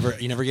startup? You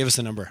never gave us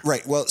a number.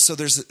 Right. Well, so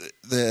there's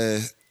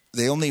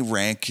they only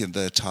rank in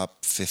the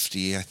top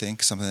 50, I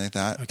think, something like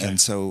that. Okay. And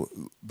so,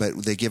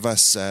 but they give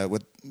us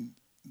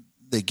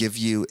they give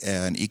you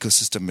an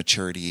ecosystem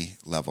maturity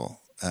level,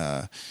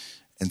 and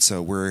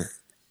so we're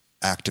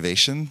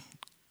activation,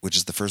 which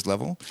is the first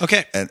level.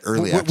 Okay. And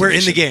early We're in the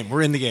activation. game.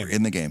 We're in the game. We're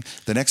in the game.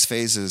 The next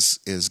phase is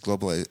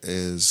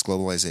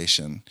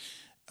globalization.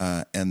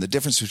 And the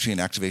difference between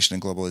activation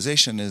and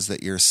globalization is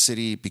that your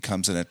city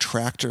becomes an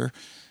attractor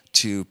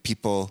to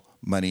people,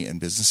 money,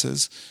 and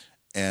businesses,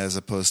 as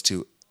opposed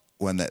to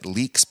one that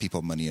leaks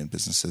people, money, and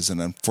businesses.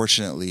 And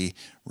unfortunately,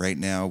 right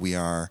now we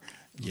are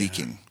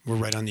leaking. We're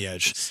right on the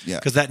edge. Yeah.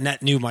 Because that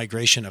net new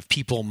migration of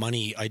people,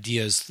 money,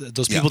 ideas,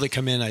 those people that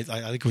come in, I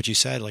think what you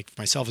said, like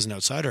myself as an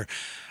outsider,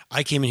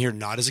 I came in here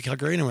not as a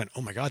Calgarian and went,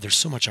 oh my God, there's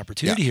so much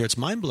opportunity here. It's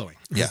mind blowing.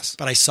 Yes.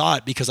 But I saw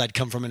it because I'd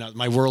come from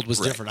my world was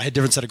different. I had a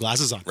different set of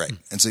glasses on. Right.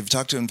 And so if you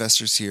talk to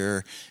investors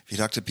here, if you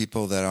talk to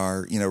people that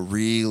are,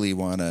 really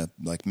want to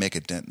like make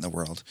a dent in the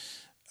world,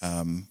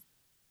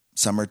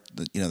 some are,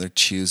 they're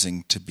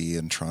choosing to be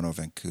in Toronto,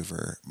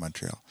 Vancouver,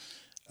 Montreal.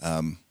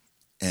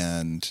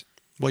 And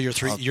well, your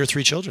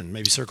three children,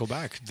 maybe circle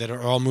back, that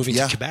are all moving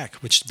to Quebec,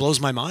 which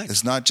blows my mind.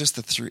 It's not just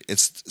the 3.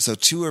 So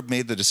 2 have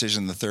made the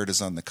decision. The 3rd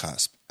is on the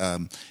cusp.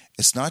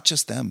 It's not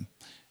just them.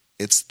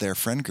 It's their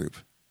friend group.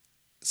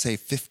 Say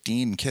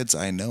 15 kids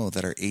I know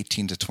that are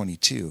 18 to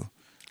 22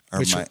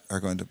 are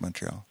going to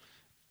Montreal.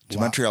 To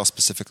Montreal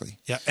specifically.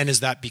 Yeah, and is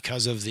that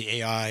because of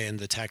the AI and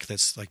the tech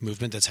that's like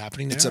movement that's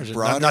happening there? It's a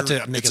broader, not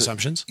to make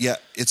assumptions.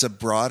 It's a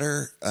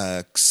broader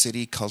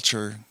city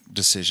culture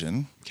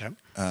decision. Okay.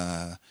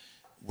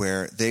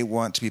 Where they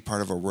want to be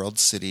part of a world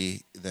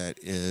city that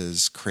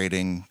is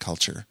creating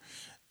culture,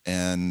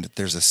 and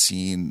there's a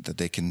scene that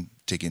they can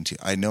dig into.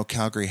 I know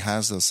Calgary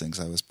has those things.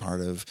 I was part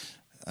of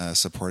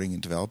supporting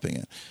and developing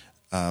it.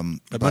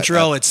 But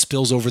Montreal, it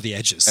spills over the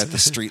edges. At the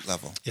street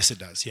level. Yes, it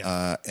does,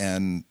 yeah.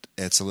 And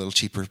it's a little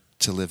cheaper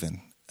to live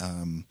in.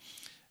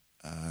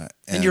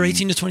 And you're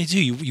 18 to 22.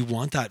 You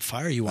want that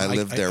fire. I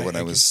lived there when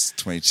I was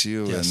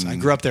 22. Yes, and I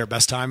grew up there.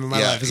 Best time of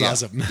my life. It's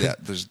awesome.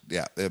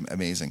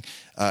 Amazing.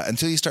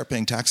 Until you start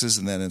paying taxes,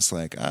 and then it's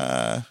like,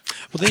 well,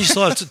 then you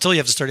still have until you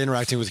have to start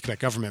interacting with the Quebec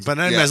government. But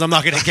anyways, I'm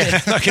not going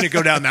to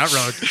go down that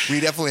road.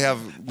 We definitely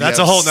have. That's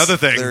a whole other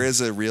thing. There is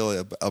a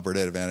real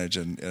Alberta advantage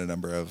in a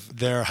number of.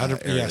 There are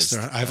 100. Yes,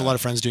 I have a lot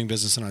of friends doing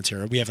business in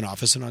Ontario. We have an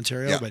office in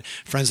Ontario, but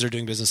friends that are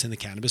doing business in the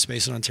cannabis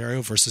space in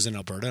Ontario versus in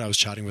Alberta. I was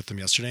chatting with them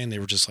yesterday, and they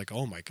were just like,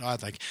 "Oh my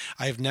God!" Like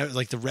I have never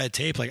like the red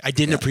tape. Like I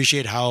didn't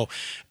appreciate how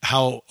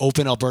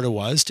open Alberta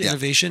was to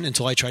innovation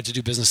until I tried to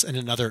do business in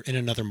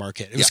another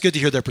market. It was good to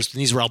hear their perspective.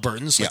 These were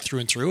Albertans through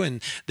and through,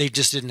 and they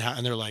just didn't have.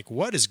 And they're like,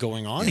 "What is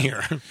going on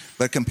here?"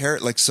 But compare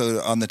it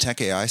on the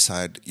tech AI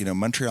side.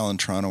 Montreal and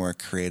Toronto are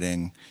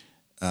creating.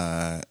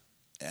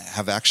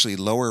 Have actually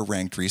lower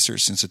ranked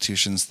research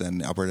institutions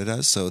than Alberta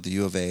does. So the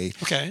U of A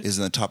is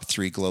in the top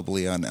 3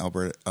 globally on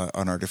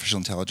on artificial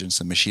intelligence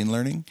and machine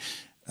learning.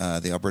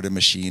 The Alberta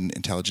Machine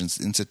Intelligence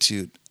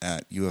Institute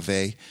at U of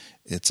A,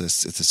 it's a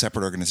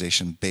separate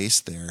organization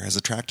based there, has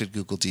attracted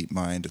Google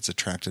DeepMind, it's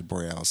attracted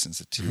Borealis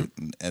Institute,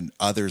 and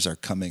others are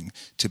coming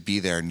to be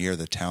there near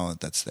the talent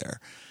that's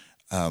there.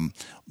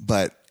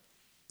 But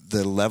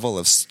the level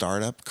of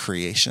startup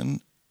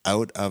creation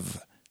out of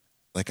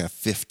like a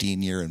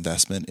 15-year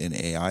investment in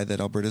AI that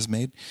Alberta's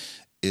made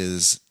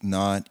is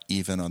not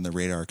even on the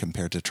radar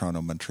compared to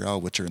Toronto, Montreal,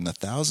 which are in the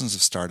thousands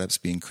of startups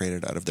being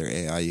created out of their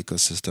AI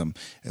ecosystem,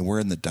 and we're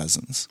in the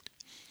dozens.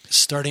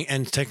 Starting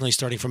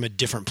from a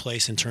different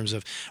place in terms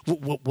of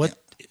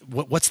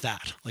what's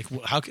that like?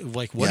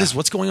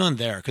 What's going on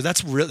there? Because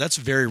that's real. That's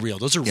very real.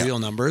 Those are real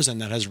numbers, and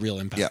that has real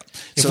impact. Yeah.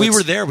 If we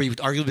were there, we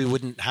arguably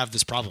wouldn't have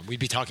this problem. We'd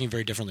be talking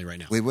very differently right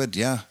now. We would,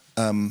 yeah.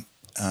 It's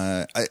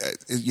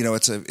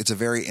a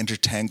very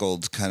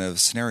intertangled kind of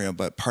scenario,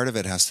 but part of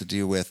it has to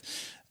do with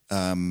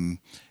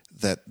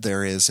that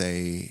there is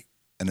an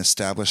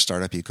established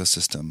startup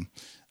ecosystem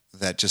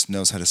that just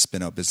knows how to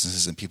spin out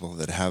businesses and people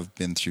that have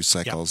been through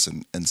cycles,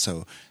 and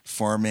so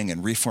forming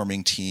and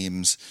reforming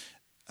teams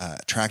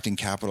attracting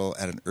capital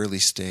at an early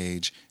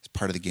stage is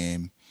part of the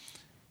game,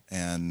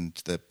 and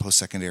the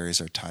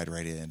post-secondaries are tied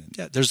right in.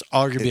 Yeah, there's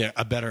arguably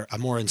a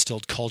more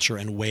instilled culture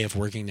and way of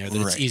working there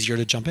that it's easier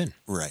to jump in.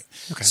 Right.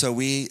 Okay. So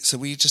we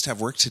just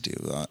have work to do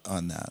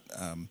on that.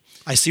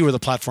 I see where the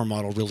platform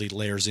model really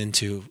layers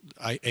into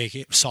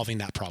solving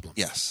that problem.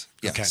 Yes.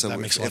 Yeah. Okay, so that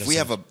makes a lot if of we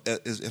sense.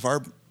 have if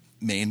our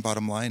main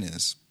bottom line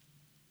is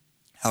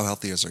how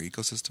healthy is our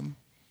ecosystem,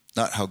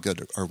 not how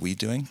good are we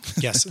doing,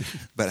 Yes.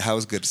 but how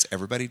good is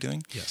everybody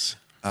doing? Yes.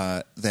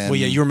 Then, Well,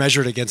 yeah, you're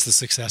measured against the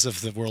success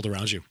of the world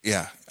around you.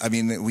 yeah, I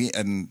mean,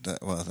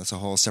 that's a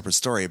whole separate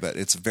story, but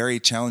it's very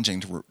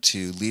challenging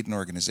to lead an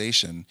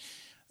organization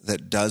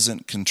that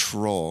doesn't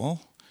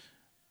control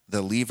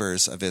the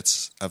levers of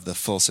the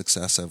full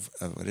success of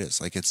what it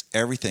is. Like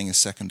everything is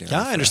secondary.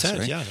 Yeah, I understand.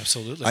 Right? Yeah,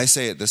 absolutely. I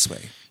say it this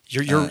way.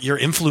 You're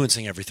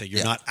influencing everything. You're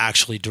yeah. not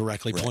actually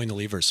directly pulling the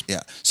levers.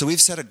 Yeah. So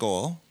we've set a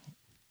goal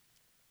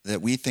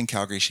that we think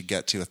Calgary should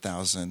get to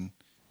 1,000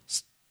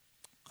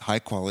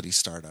 high-quality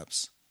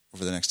startups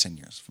over the next 10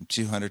 years, from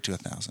 200 to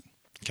 1,000.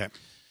 Okay.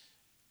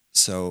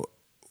 So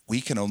we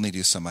can only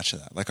do so much of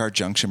that. Like our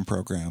Junction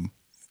program,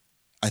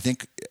 I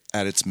think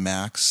at its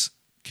max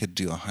could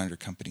do 100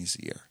 companies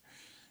a year.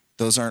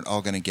 Those aren't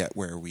all going to get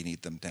where we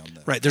need them down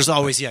there. Right. There's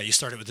always, you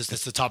started with this.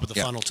 It's the top of the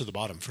funnel to the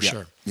bottom, for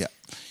sure. Yeah.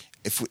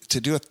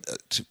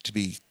 To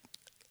be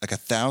like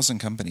 1,000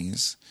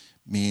 companies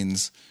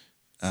means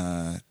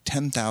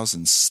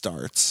 10,000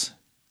 starts,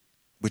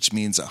 which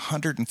means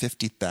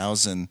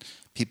 150,000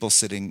 people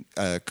sitting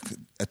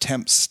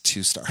attempts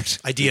to start.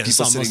 Ideas,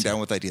 people almost. sitting down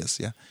with ideas.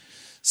 Yeah.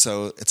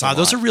 So it's Wow,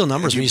 those are real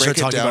numbers If when you start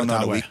talking about it break it that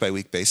down on a way. week by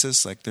week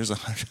basis, like there's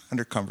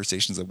 100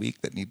 conversations a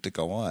week that need to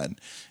go on,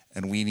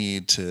 and we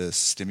need to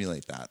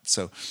stimulate that.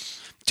 So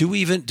do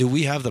we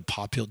have the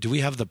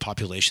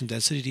population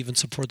density to even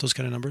support those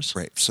kind of numbers?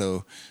 right.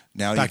 So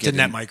now Back to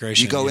net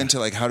migration, You go yeah. into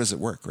like how does it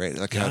work, right?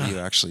 Like how do you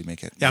actually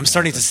make it? Yeah, I'm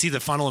starting to see the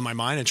funnel in my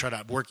mind and try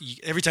to work.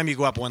 Every time you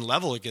go up one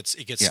level, it gets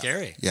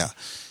scary. Yeah.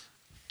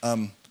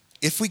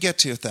 If we get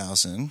to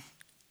 1,000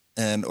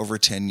 and over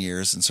 10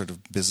 years and sort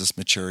of business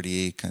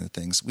maturity kind of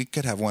things, we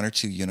could have one or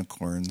two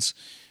unicorns.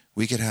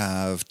 We could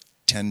have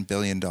 $10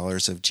 billion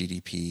of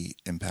GDP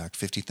impact,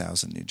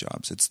 50,000 new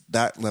jobs. It's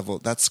that level.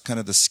 That's kind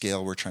of the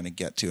scale we're trying to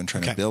get to and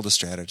trying to build a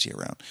strategy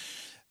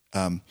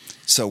around.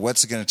 So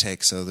what's it going to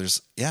take? So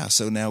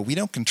so now we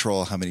don't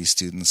control how many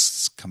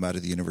students come out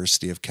of the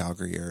University of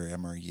Calgary or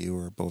MRU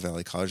or Bow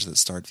Valley College that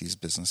start these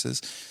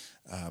businesses.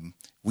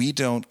 We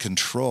don't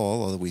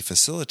control, although we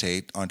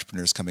facilitate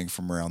entrepreneurs coming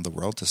from around the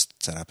world to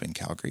set up in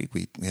Calgary.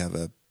 We have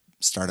a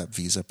startup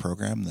visa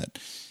program that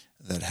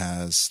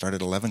has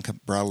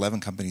brought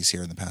 11 companies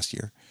here in the past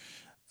year.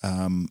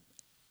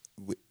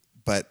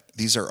 But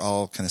these are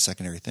all kind of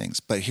secondary things.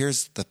 But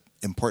here's the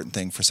important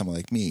thing for someone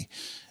like me.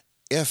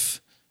 If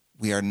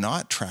we are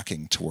not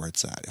tracking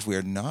towards that, if we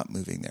are not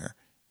moving there,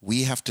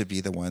 we have to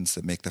be the ones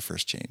that make the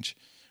first change.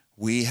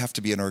 We have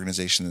to be an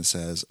organization that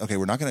says, okay,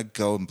 we're not going to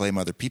go and blame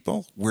other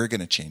people. We're going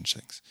to change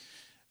things.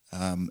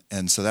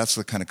 And so that's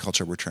the kind of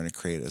culture we're trying to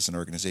create as an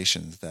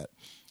organization, is that,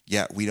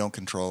 we don't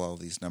control all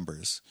these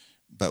numbers,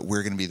 but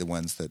we're going to be the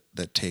ones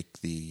that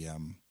take the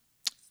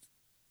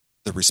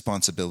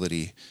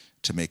responsibility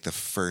to make the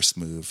first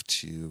move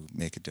to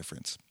make a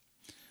difference.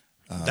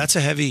 That's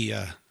a heavy.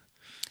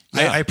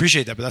 I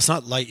appreciate that, but that's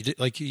not light.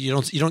 Like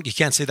you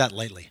can't say that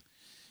lightly.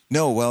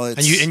 No, well,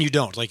 it's, and you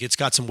don't. Like it's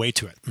got some weight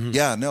to it. Mm-hmm.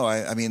 Yeah, no,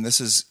 I mean,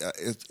 this is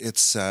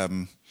it's. I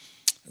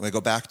go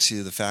back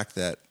to the fact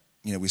that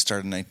we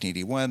started in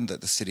 1981.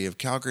 That the city of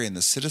Calgary and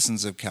the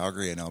citizens of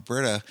Calgary and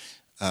Alberta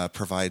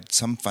provide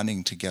some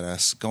funding to get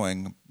us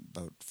going.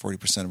 About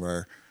 40% of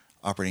our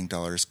operating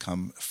dollars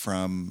come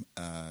from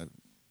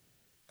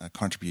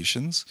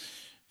contributions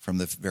from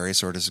the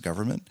various orders of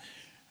government.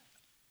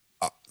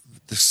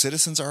 The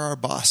citizens are our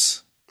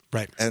boss,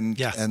 right? And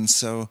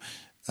so.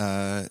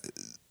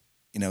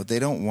 They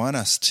don't want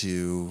us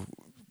to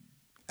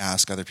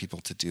ask other people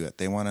to do it.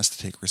 They want us to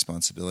take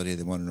responsibility.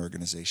 They want an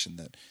organization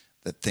that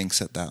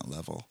thinks at that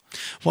level.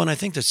 Well, and I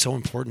think that's so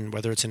important,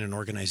 whether it's in an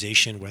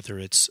organization, whether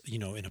it's,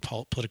 in a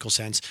political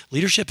sense.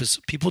 Leadership is,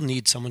 people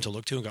need someone to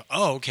look to and go,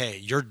 oh, okay,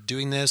 you're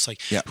doing this.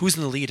 Like, who's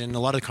in the lead? And a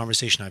lot of the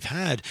conversation I've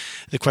had,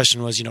 the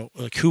question was,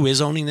 like, who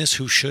is owning this?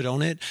 Who should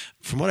own it?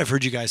 From what I've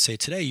heard you guys say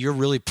today, you're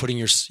really putting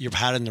your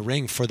hat in the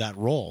ring for that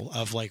role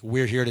of, like,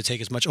 we're here to take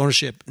as much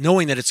ownership,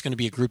 knowing that it's going to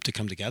be a group to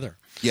come together.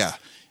 Yeah.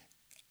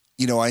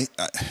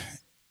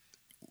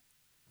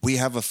 We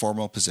have a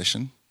formal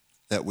position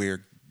that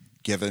we're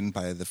given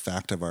by the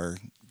fact of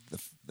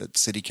the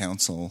city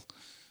council,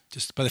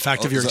 just by the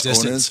fact of your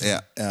existence,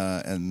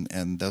 owners,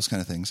 and those kind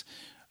of things.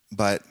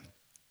 But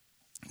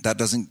that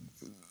doesn't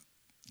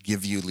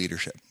give you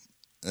leadership.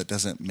 That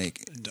doesn't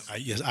make.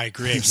 Yes, I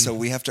agree. So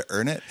we have to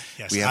earn it.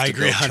 Yes, we have to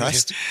build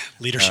trust,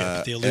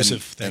 leadership, the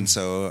elusive thing. And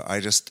so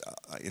I just,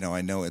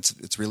 I know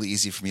it's really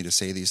easy for me to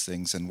say these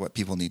things, and what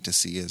people need to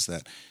see is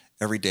that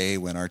every day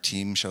when our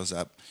team shows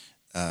up,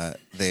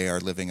 they are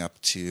living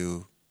up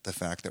to the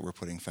fact that we're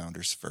putting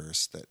founders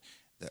first, that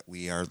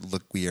we are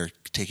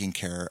taking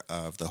care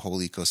of the whole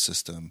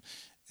ecosystem,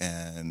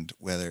 And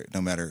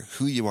no matter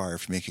who you are,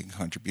 if you're making a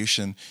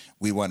contribution,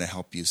 we want to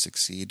help you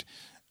succeed.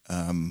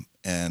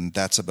 And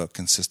that's about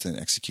consistent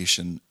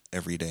execution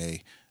every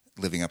day,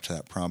 living up to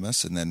that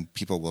promise. And then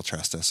people will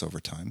trust us over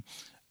time.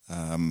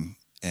 And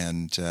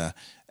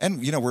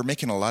we're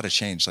making a lot of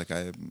change.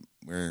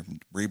 We're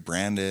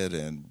rebranded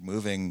and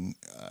moving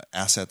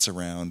assets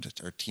around.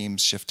 Our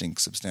team's shifting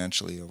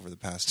substantially over the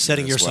past year.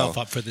 Setting yourself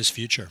up for this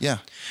future. Yeah.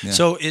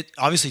 So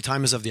obviously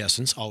time is of the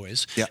essence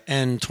always. Yeah.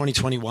 And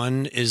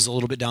 2021 is a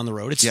little bit down the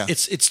road.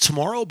 It's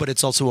tomorrow, but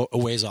it's also a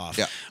ways off.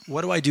 Yeah.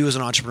 What do I do as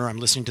an entrepreneur? I'm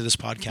listening to this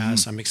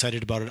podcast. I'm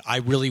excited about it. I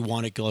really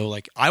want to go.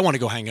 I want to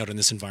go hang out in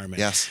this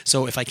environment. Yes.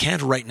 So if I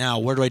can't right now,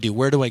 where do I do?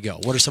 Where do I go?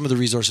 What are some of the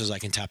resources I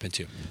can tap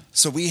into?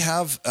 So we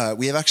have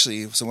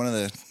actually. So one of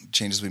the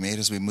changes we made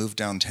is we moved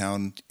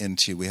downtown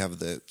into. We have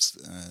the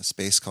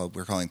space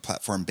we're calling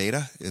Platform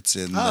Beta. It's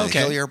in the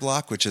Hillier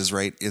block, which is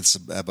right. It's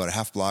about a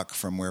half block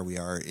from where we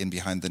are, in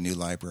behind the new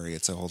library.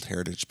 It's an old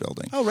heritage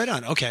building. Oh, right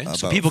on. Okay,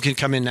 so people can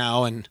come in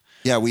now and.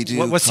 Yeah, we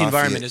do. What's the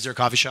environment? Is there a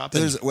coffee shop?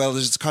 There's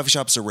coffee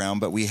shops around,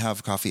 but we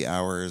have coffee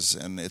hours,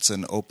 and it's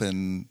an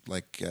open,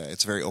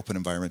 it's a very open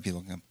environment.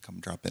 People can come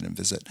drop in and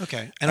visit.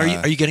 Okay. And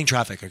are you getting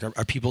traffic? Do people know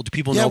about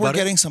it? Yeah, we're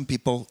getting some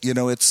people.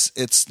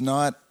 It's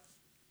not.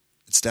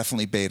 It's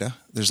definitely beta.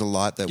 There's a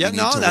lot that we need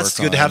to work on. That's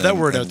good to have that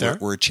word out there.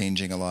 We're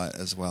changing a lot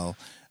as well.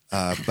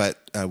 But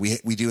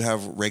we do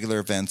have regular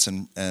events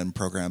and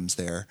programs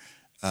there.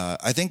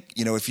 I think,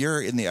 if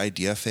you're in the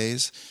idea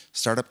phase,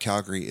 Startup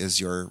Calgary is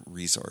your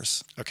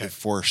resource. Okay.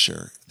 For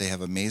sure. They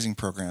have amazing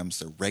programs.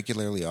 They're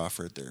regularly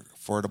offered. They're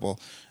affordable,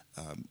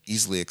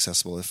 easily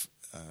accessible.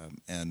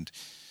 And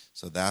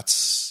so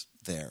that's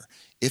there.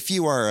 If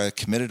you are a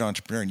committed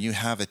entrepreneur and you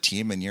have a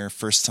team and you're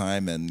first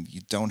time and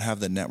you don't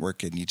have the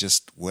network and you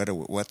just,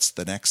 what's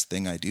the next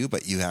thing I do,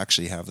 but you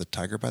actually have the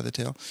tiger by the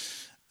tail,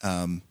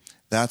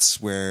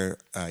 that's where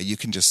you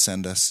can just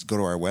go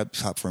to our web,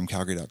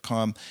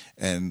 platformcalgary.com,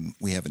 and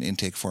we have an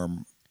intake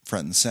form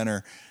front and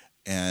center,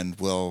 and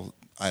we'll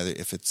either,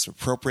 if it's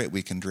appropriate,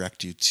 we can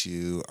direct you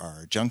to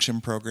our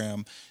Junction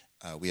program.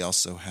 We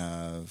also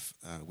have,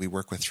 we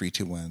work with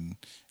 321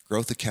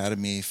 Growth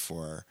Academy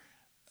for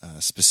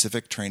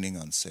specific training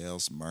on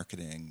sales,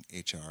 marketing,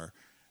 HR.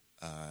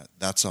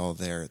 That's all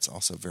there. It's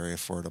also very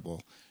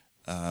affordable.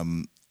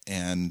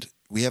 And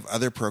we have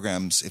other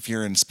programs. If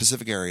you're in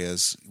specific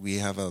areas, we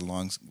have a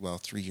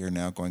 3-year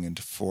now going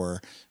into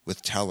 4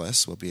 with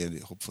TELUS. We'll be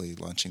hopefully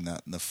launching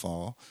that in the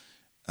fall,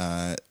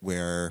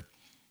 where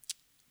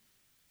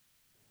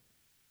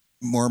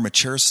more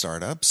mature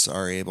startups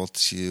are able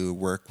to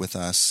work with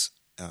us.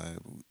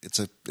 It's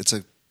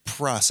a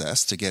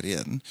process to get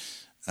in,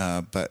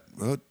 but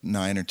about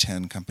 9 or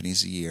 10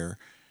 companies a year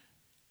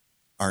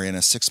are in a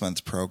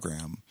 6-month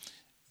program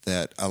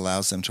that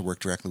allows them to work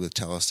directly with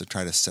TELUS to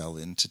try to sell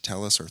into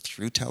TELUS or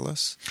through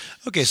TELUS.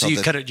 Okay, so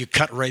you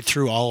cut right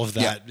through all of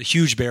that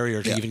huge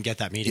barrier to even get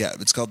that meeting. Yeah,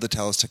 it's called the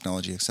TELUS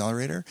Technology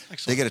Accelerator.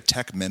 Excellent. They get a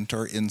tech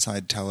mentor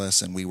inside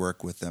TELUS, and we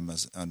work with them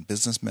on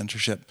business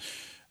mentorship.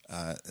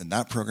 And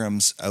that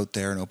program's out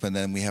there and open.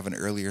 Then we have an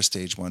earlier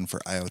stage one for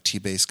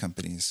IoT-based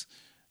companies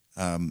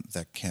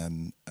that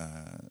can.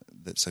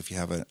 So if you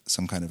have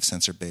some kind of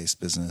sensor-based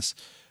business,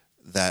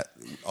 that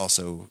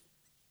also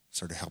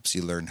sort of helps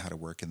you learn how to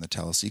work in the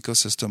TELUS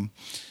ecosystem.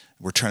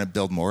 We're trying to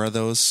build more of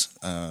those,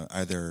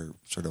 either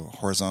sort of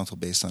horizontal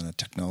based on a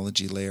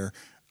technology layer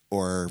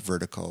or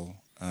vertical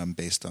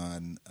based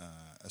on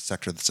a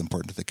sector that's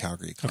important to the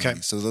Calgary economy.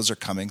 Okay. So those are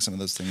coming. Some of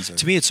those things are.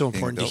 To me, it's so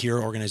important to hear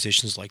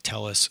organizations like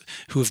TELUS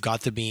who have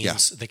got the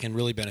means that can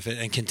really benefit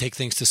and can take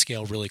things to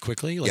scale really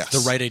quickly.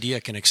 The right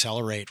idea can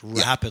accelerate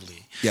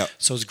rapidly. Yeah.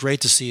 So it's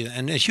great to see,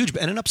 and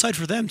an upside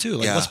for them too.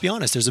 Let's be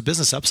honest, there's a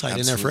business upside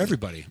in there for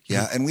everybody.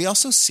 Yeah, and we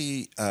also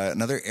see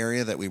another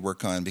area that we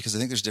work on, because I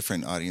think there's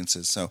different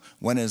audiences. So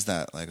one is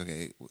that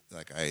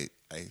I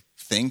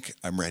think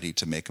I'm ready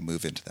to make a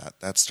move into that.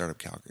 That's Startup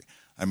Calgary.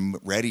 I'm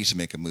ready to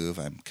make a move.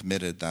 I'm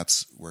committed.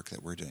 That's work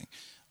that we're doing.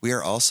 We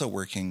are also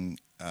working.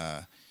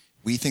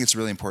 We think it's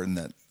really important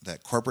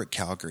that corporate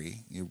Calgary,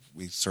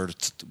 we sort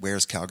of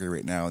where's Calgary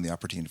right now and the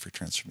opportunity for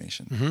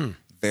transformation. Mm-hmm.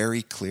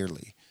 Very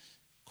clearly,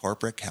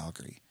 corporate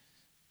Calgary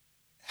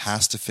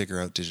has to figure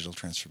out digital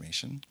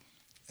transformation,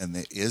 and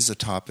there is a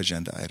top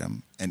agenda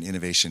item, and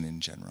innovation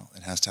in general.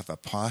 It has to have a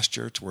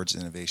posture towards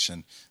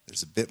innovation.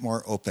 There's a bit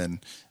more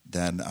open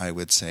than I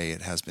would say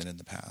it has been in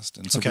the past.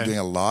 And so we're doing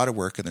a lot of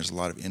work, and there's a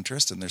lot of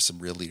interest, and there's some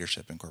real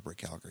leadership in corporate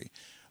Calgary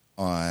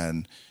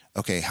on,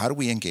 how do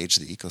we engage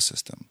the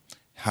ecosystem?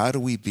 How do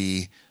we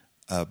be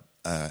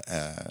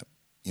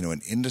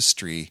an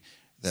industry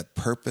that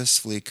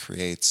purposefully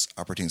creates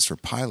opportunities for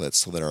pilots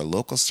so that our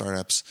local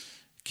startups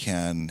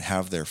can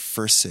have their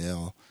first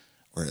sale,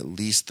 or at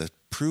least the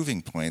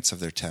proving points of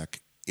their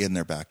tech, in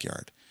their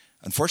backyard.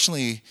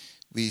 Unfortunately,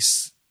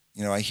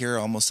 I hear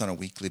almost on a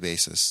weekly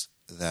basis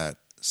that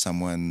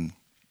someone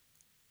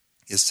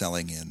is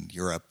selling in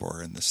Europe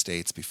or in the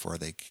States before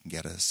they can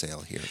get a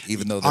sale here.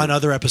 Even though on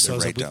other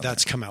episodes right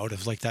that's come out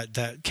of like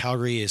that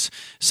Calgary is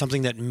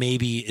something that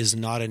maybe is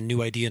not a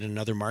new idea in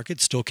another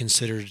market, still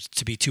considered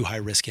to be too high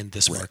risk in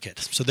this market.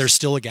 So there's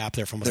still a gap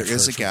there from what I've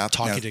heard a gap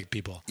talking to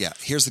people. Yeah,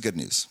 here's the good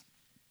news.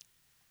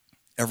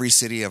 Every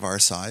city of our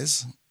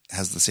size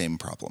has the same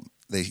problem.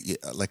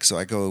 So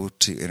I go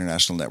to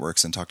international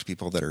networks and talk to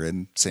people that are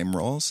in same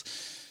roles,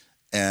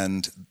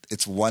 and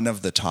it's one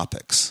of the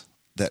topics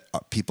that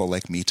people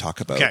like me talk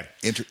about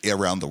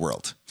around the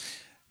world.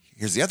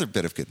 Here's the other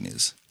bit of good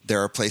news. There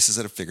are places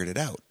that have figured it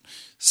out.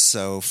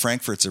 So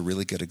Frankfurt's a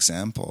really good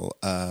example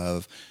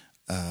of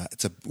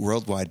it's a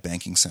worldwide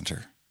banking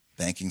center.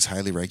 Banking's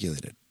highly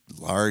regulated,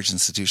 large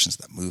institutions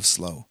that move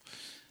slow.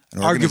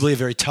 Arguably a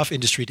very tough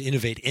industry to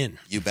innovate in.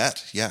 You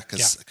bet,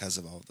 because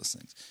of all of those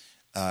things.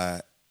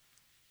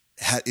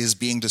 Is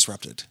being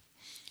disrupted.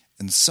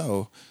 And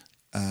so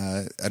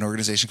an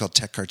organization called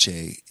Tech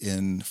Quartier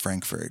in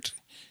Frankfurt,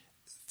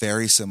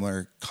 very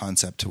similar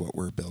concept to what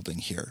we're building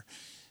here,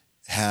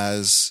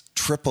 has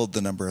tripled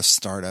the number of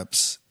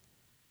startups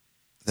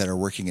that are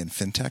working in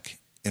fintech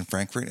in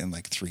Frankfurt in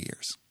like 3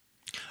 years.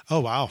 Oh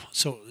wow!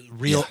 So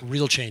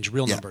real change,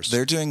 real numbers.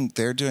 They're doing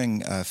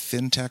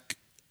fintech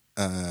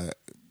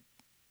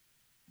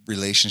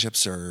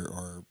relationships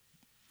or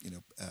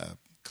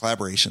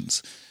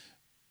collaborations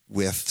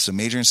with some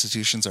major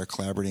institutions are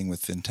collaborating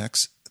with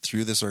fintechs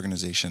through this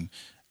organization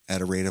at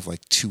a rate of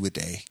like 2 a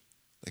day.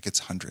 Like it's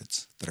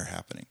hundreds that are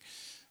happening.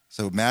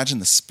 So imagine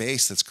the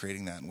space that's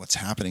creating that and what's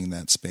happening in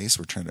that space.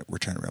 We're trying to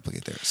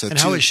replicate there. So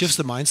how it shifts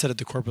the mindset at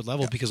the corporate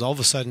level, because all of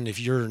a sudden, if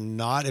you're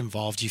not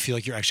involved, you feel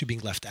like you're actually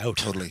being left out.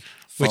 Totally.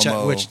 Which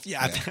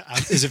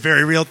is a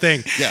very real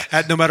thing.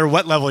 At no matter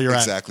what level you're at.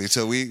 Exactly.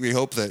 So we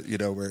hope that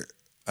we're.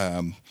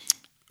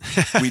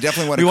 We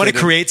definitely want we want to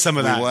create some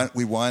of that.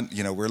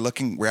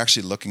 We're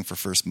actually looking for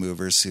first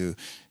movers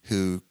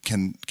who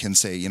can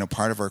say,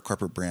 part of our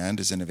corporate brand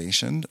is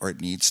innovation, or it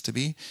needs to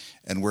be,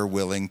 and we're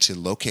willing to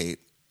locate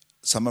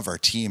some of our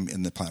team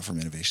in the Platform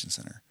Innovation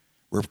Center.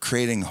 We're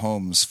creating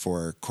homes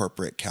for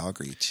corporate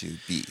Calgary to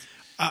be.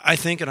 I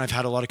think, and I've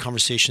had a lot of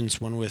conversations,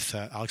 one with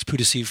Alex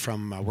Pudici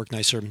from Work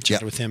Nicer,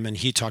 chatted with him, and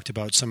he talked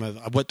about some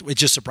of what it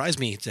just surprised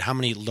me to how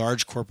many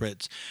large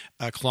corporate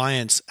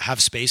clients have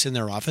space in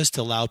their office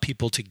to allow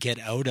people to get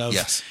out of.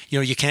 Yes.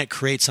 You can't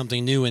create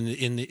something new in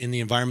the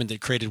environment that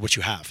created what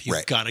you have.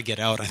 You've got to get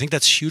out. I think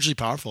that's hugely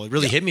powerful. It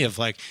really hit me of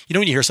like,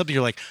 when you hear something,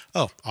 you're like,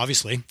 oh,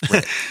 obviously.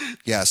 Right.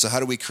 Yeah. So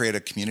how do we create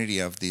a community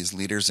of these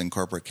leaders in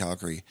corporate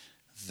Calgary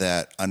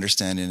that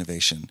understand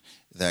innovation,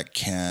 that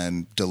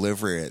can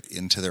deliver it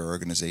into their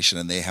organization,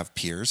 and they have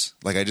peers?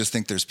 Like, I just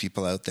think there's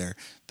people out there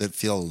that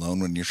feel alone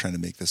when you're trying to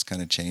make this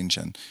kind of change,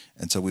 and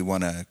so we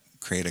want to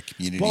create a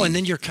community. Well, and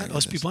then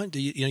let's be blunt.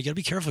 You got to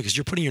be careful because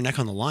you're putting your neck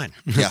on the line.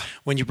 Yeah.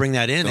 When you bring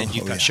that in, and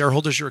you've got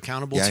shareholders you're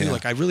accountable to. Yeah.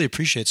 Like, I really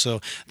appreciate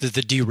the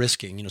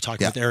de-risking.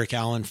 Talking with Eric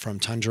Allen from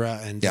Tundra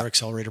and their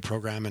accelerator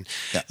program, and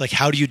like,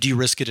 how do you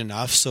de-risk it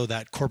enough so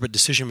that corporate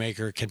decision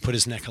maker can put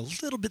his neck a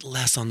little bit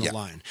less on the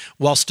line,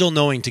 while still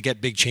knowing to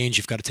get big change,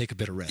 you've got to take a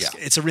bit of risk.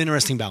 It's an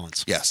interesting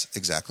balance. Yes,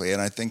 exactly.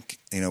 And I think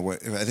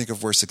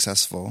if we're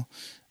successful,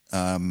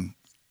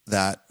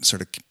 that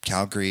sort of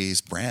Calgary's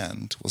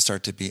brand will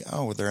start to be,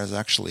 there is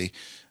actually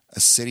a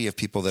city of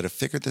people that have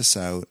figured this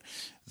out,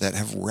 that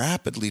have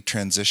rapidly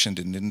transitioned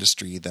an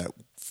industry that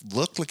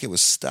looked like it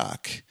was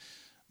stuck,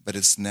 but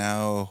it's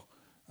now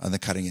on the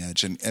cutting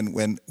edge. And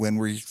when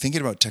we're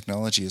thinking about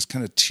technology, it's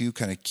kind of two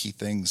kind of key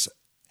things.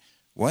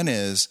 One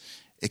is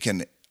it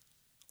can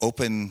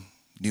open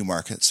new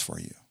markets for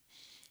you.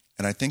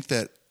 And I think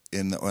that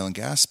in the oil and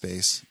gas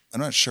space, I'm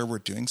not sure we're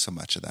doing so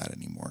much of that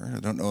anymore. I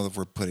don't know if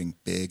we're putting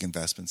big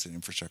investments in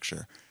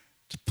infrastructure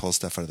to pull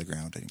stuff out of the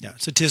ground anymore. Yeah,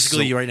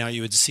 statistically, right now,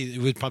 you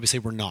would probably say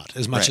we're not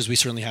as much as we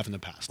certainly have in the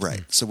past.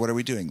 Right. So what are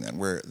we doing then?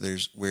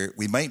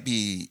 We might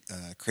be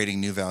creating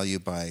new value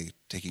by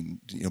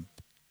taking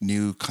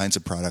new kinds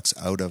of products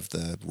out of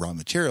the raw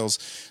materials,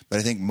 but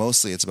I think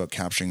mostly it's about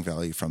capturing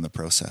value from the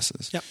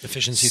processes. Yeah,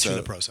 efficiency through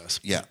the process.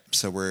 Yeah.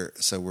 So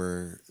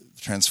we're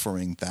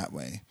transforming that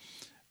way.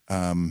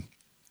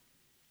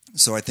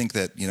 So I think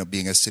that,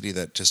 being a city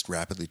that just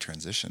rapidly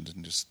transitioned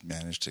and just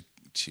managed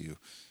to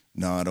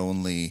not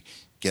only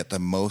get the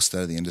most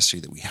out of the industry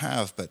that we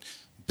have, but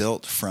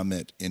built from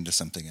it into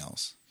something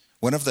else.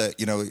 One of the,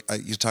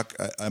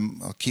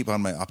 I'll keep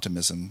on my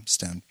optimism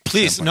stand.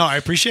 Please. standpoint. No, I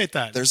appreciate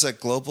that. There's a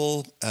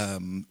global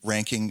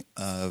ranking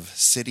of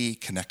city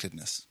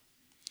connectedness.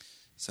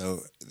 So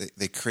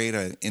they create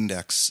an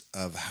index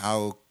of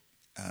how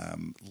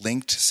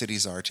linked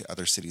cities are to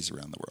other cities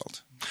around the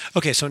world.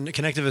 Okay, so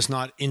connective is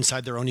not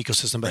inside their own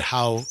ecosystem, but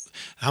how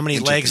many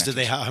legs do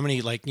they have? How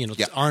many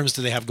arms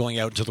do they have going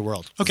out into the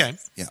world? Okay,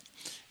 yeah,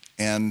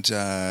 and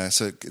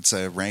so it's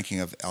a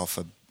ranking of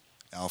alpha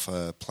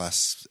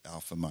plus,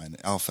 alpha minus,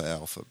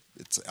 alpha.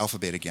 It's alpha,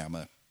 beta,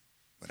 gamma,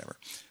 whatever.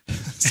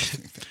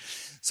 Something like that.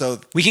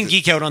 So we can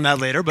geek out on that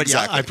later, but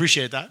exactly. I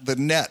appreciate that. The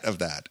net of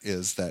that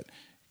is that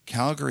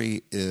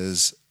Calgary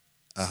is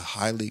a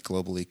highly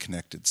globally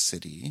connected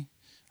city.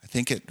 I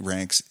think it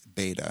ranks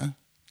beta,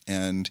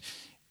 And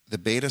the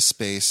beta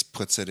space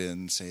puts it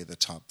in, say, the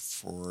top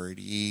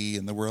 40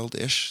 in the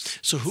world-ish.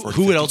 So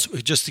who would else,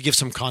 just to give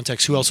some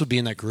context, who else would be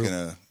in that group?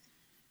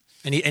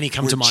 Any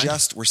come to mind?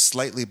 We're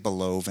slightly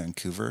below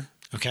Vancouver.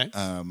 Okay.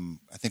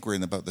 I think we're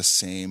in about the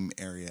same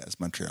area as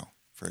Montreal,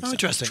 for example. Oh,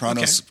 interesting.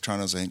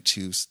 Toronto's I think,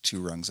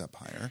 two rungs up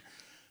higher.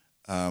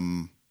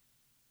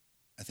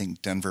 I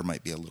think Denver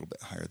might be a little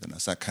bit higher than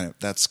us.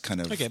 That's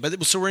kind of okay.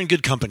 But so we're in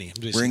good company.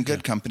 We're in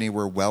good company.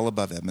 We're well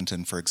above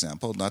Edmonton, for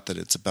example. Not that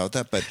it's about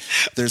that, but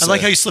there's. I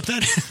like how you slipped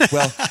that.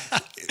 Well,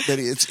 but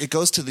it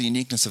goes to the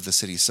uniqueness of the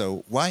city.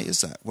 So why is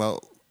that?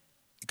 Well,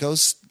 it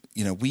goes.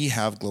 We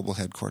have global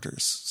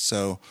headquarters,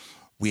 so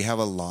we have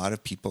a lot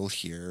of people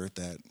here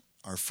that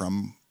are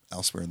from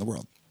elsewhere in the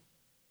world.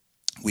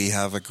 We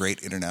have a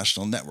great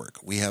international network.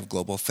 We have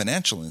global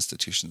financial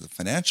institutions, of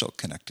financial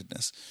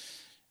connectedness.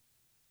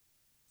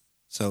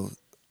 So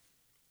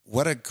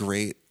what a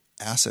great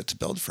asset to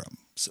build from.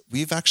 So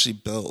we've actually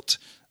built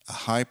a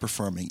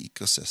high-performing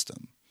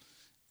ecosystem.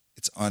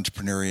 It's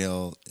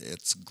entrepreneurial.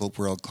 It's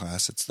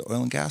world-class. It's the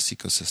oil and gas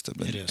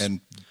ecosystem. It is.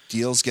 And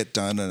deals get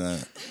done in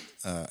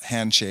a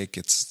handshake.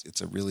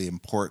 It's a really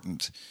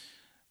important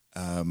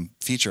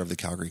feature of the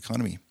Calgary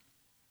economy.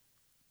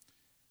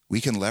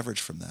 We can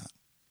leverage from that.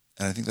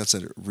 And I think that's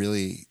a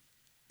really,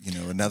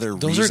 another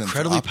Those reason are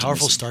incredibly for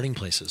powerful starting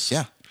places.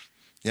 Yeah.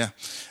 Yeah.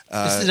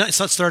 It's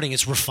not starting,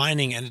 it's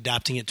refining and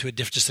adapting it to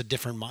just a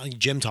different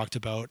mind. Jim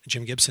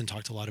Gibson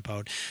talked a lot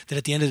about that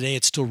at the end of the day,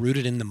 it's still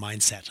rooted in the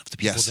mindset of the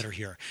people that are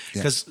here.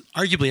 Because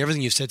arguably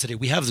everything you've said today,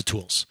 we have the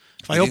tools.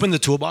 If I open the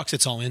toolbox,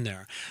 it's all in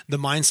there. The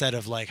mindset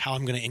of like how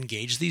I'm going to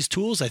engage these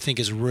tools, I think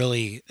is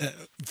really,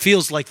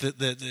 feels like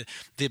the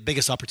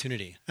biggest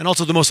opportunity and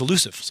also the most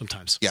elusive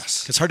sometimes.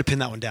 Yes. It's hard to pin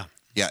that one down.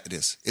 Yeah, it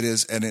is. It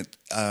is. And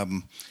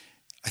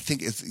I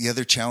think the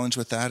other challenge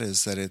with that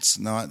is that it's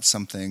not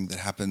something that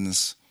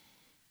happens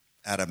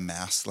at a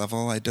mass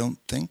level, I don't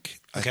think.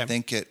 Okay. I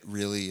think it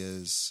really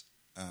is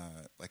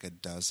like a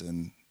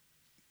dozen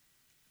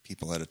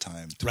people at a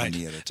time,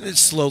 20 at a time. It's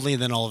slowly,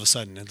 and then all of a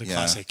sudden, the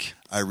classic.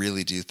 I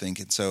really do think.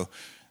 And so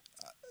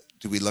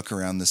do we look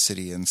around the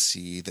city and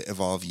see the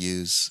Evolve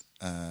Use,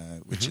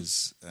 which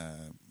is...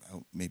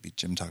 maybe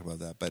Jim talked about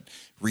that, but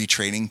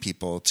retraining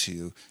people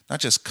to not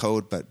just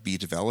code, but be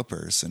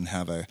developers and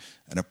have an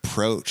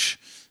approach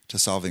to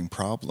solving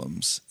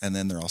problems. And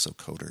then they're also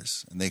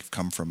coders, and they're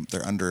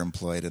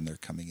underemployed and they're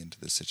coming into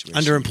this situation.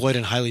 Underemployed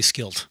and highly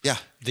skilled. Yeah.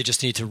 They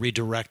just need to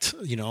redirect,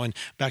 and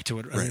back to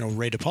what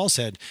Ray DePaul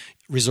said,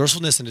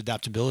 resourcefulness and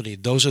adaptability,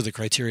 those are the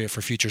criteria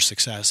for future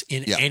success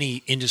in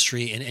any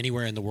industry and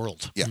anywhere in the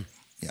world. Yeah.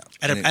 Yeah.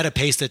 At a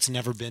pace that's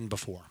never been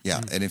before.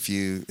 Yeah. And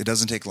it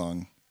doesn't take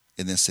long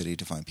in this city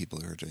to find people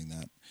who are doing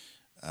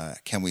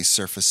that. Can we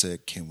surface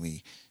it? Can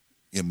we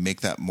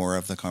make that more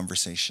of the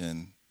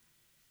conversation?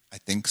 I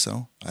think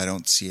so. I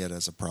don't see it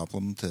as a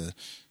problem to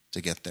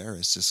get there.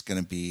 It's just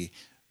going to be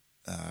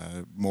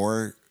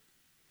more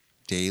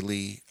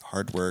daily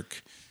hard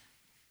work,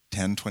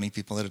 10, 20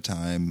 people at a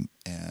time,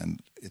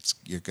 and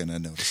you're going to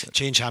notice it.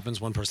 Change happens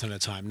one person at a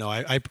time. No,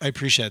 I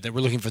appreciate that.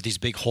 We're looking for these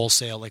big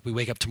wholesale, like we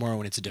wake up tomorrow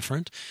and it's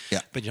different. Yeah.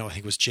 But, I think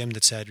it was Jim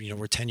that said,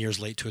 we're 10 years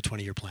late to a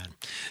 20-year plan.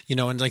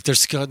 And like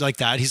there's like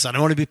that. He said, I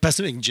don't want to be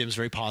pessimistic. Jim's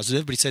very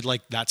positive, but he said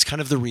like that's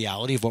kind of the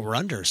reality of what we're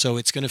under. So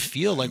it's going to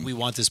feel like we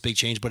want this big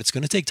change, but it's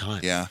going to take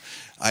time. Yeah.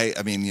 I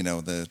mean,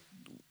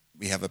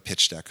 we have a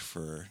pitch deck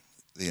for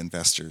the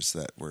investors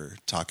that we're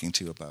talking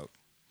to about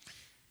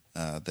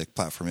the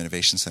Platform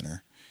Innovation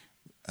Center.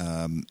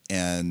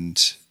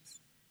 And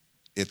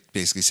it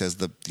basically says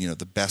the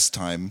best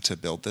time to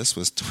build this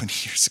was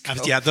 20 years ago.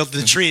 Yeah,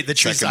 the tree.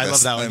 I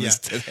love that one. Yeah.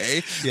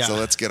 Today. Yeah. So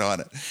let's get on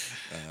it.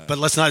 But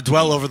let's not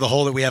dwell over the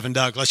hole that we haven't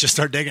dug. Let's just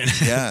start digging.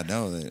 Yeah,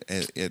 no, no,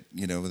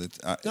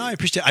 I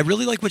appreciate it. I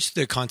really like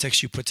the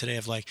context you put today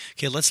of like,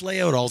 okay, let's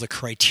lay out all the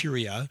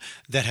criteria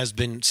that has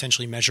been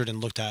essentially measured and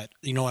looked at,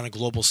 on a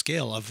global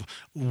scale of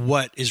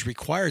what is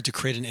required to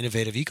create an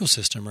innovative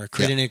ecosystem or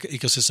create an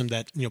ecosystem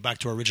that, back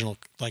to our original,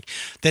 like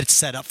that's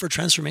set up for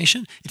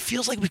transformation. It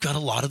feels like we've got a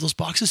lot of those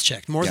boxes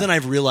checked more than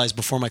I've realized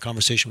before my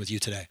conversation with you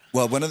today.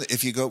 Well, when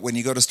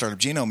you go to Startup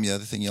Genome, the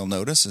other thing you'll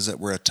notice is that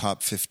we're a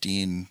top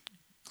 15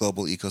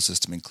 global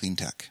ecosystem in clean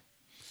tech.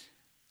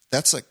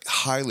 That's like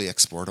highly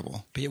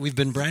exportable. But yet we've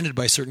been branded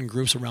by certain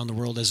groups around the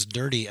world as a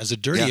dirty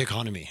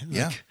economy.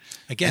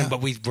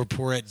 But we're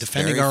poor at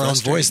defending our own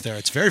voice there.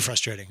 It's very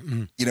frustrating.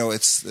 Mm.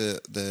 It's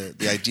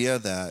the idea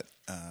that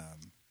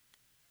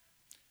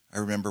I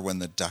remember when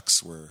the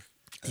ducks were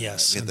we had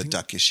the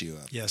duck issue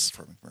of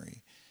Fort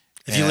McMurray.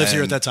 If you lived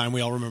here at that time,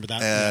 we all remember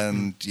that.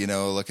 And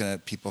looking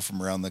at people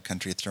from around the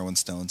country throwing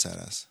stones at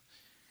us.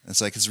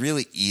 It's like it's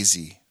really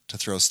easy to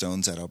throw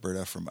stones at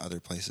Alberta from other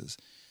places.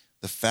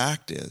 The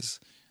fact is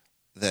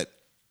that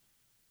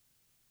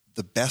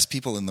the best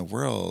people in the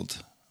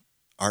world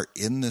are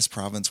in this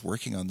province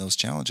working on those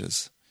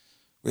challenges.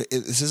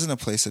 This isn't a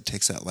place that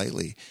takes that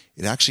lightly.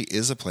 It actually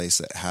is a place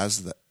that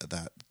has the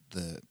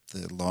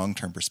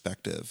long-term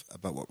perspective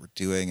about what we're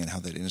doing and how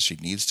that industry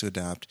needs to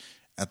adapt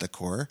at the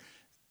core.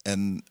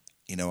 And,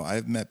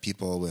 I've met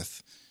people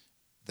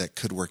that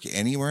could work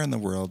anywhere in the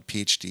world,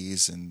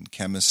 PhDs in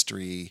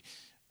chemistry,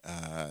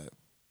 that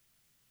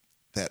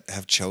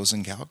have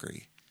chosen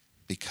Calgary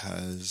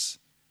because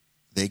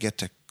they get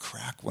to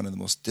crack one of the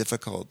most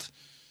difficult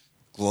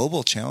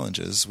global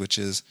challenges, which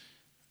is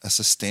a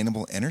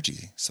sustainable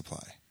energy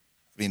supply.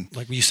 I mean,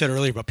 like you said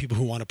earlier about people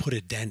who want to put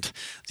a dent,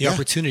 the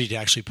opportunity to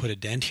actually put a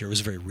dent here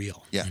was very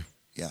real. Yeah,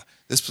 yeah.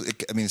 The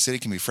city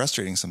can be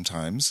frustrating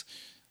sometimes,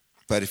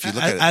 but if you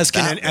look at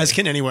it as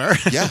can anywhere.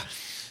 Yeah,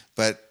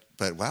 but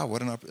wow,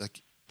 what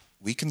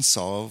we can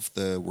solve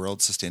the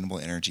world's sustainable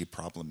energy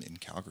problem in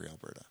Calgary,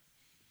 Alberta.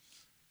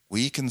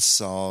 We can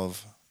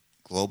solve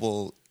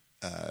global,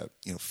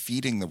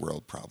 feeding the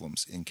world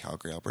problems in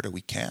Calgary, Alberta.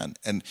 We can,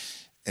 and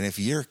if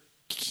you're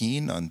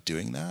keen on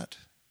doing that,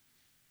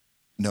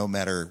 no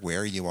matter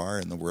where you are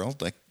in the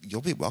world, like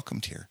you'll be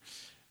welcomed here.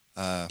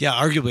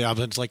 Arguably, I'm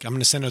going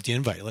to send out the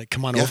invite. Like,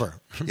 come on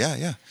over.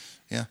 Yeah.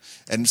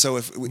 And so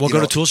if we'll go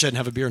to Toolshed and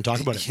have a beer and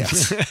talk about it.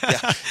 Yes.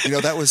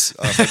 Yeah. That was,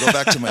 if I go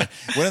back to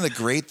one of the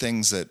great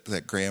things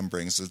that Graham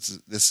brings is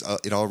this,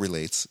 it all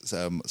relates.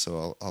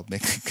 So I'll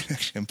make a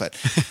connection, but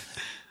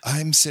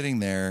I'm sitting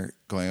there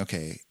going,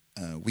 okay,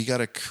 we got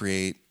to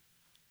create,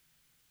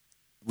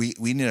 we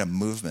need a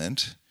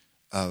movement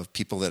of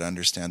people that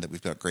understand that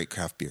we've got great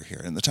craft beer here.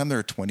 And at the time there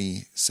were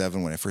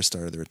 27, when I first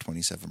started, there were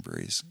 27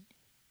 breweries.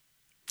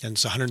 And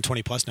it's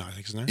 120 plus now, I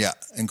think, isn't there? Yeah.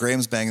 And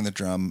Graham's banging the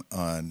drum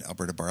on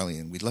Alberta barley,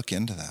 and we look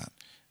into that.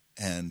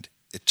 And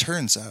it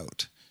turns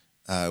out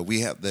we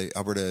have the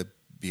Alberta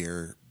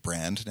beer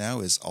brand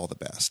now is all the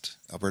best.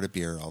 Alberta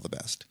beer, all the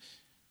best.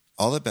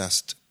 All the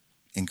best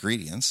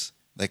ingredients.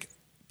 Like,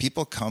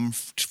 people come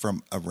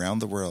from around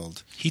the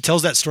world. He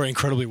tells that story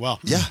incredibly well.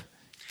 Yeah.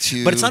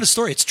 But it's not a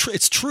story.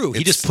 It's true.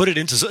 He just put it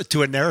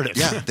into a narrative.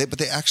 Yeah. But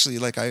they actually,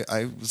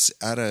 I was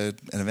at an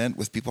event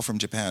with people from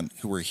Japan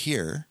who were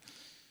here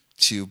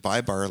to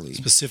buy barley.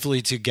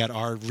 Specifically to get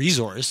our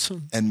resource.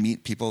 And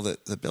meet people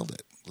that build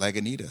it.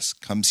 Lagunitas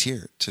comes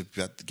here to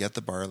get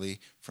the barley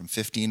from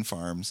 15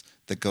 farms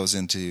that goes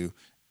into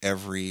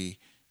every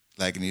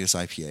Lagunitas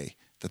IPA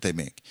that they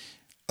make.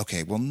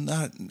 Okay,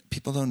 well,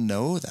 people don't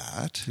know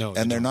that. No,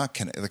 and they're not,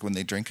 like when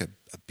they drink a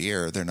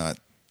beer, they're not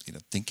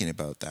thinking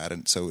about that.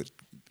 And so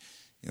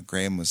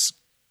Graham was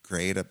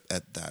great at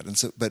that. And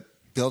so, but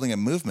building a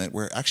movement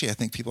where actually I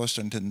think people are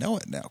starting to know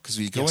it now, because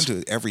when you go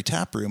into every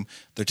tap room,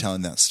 they're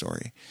telling that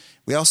story.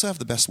 We also have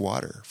the best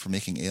water for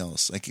making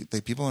ales. Like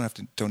people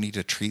don't need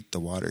to treat the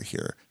water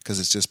here because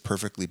it's just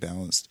perfectly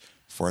balanced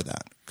for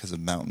that because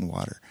of mountain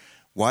water.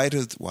 Why do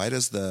we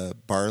have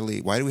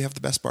the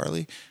best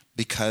barley?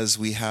 Because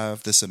we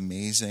have this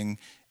amazing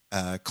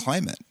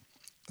climate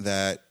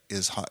that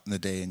is hot in the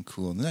day and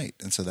cool in the night.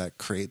 And so that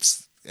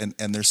creates, and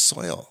there's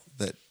soil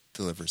that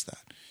delivers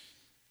that.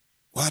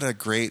 What a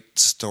great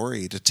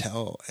story to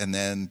tell. And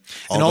then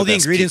all the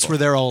ingredients were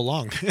there all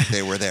along.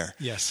 They were there.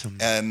 Yes.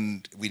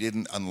 And we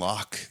didn't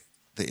unlock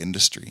the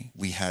industry.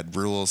 We had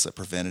rules that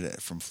prevented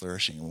it from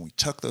flourishing. And when we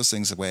took those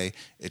things away,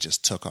 it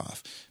just took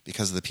off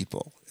because of the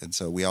people. And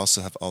so we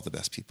also have all the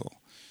best people.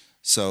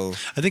 So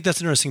I think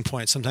that's an interesting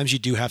point. Sometimes you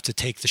do have to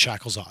take the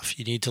shackles off.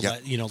 You need to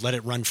let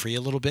it run free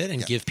a little bit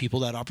and give people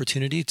that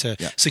opportunity to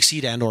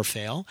succeed and or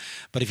fail.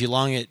 But if you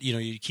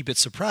you keep it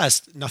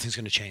suppressed, nothing's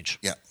going to change.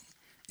 Yeah.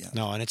 Yeah.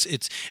 No, and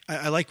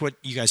I like what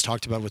you guys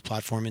talked about with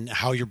Platform and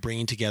how you're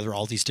bringing together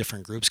all these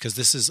different groups, because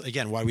this is,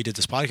 again, why we did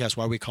this podcast,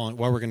 why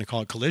we're going to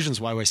call it Collisions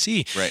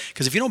YYC. Right.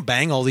 Because if you don't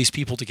bang all these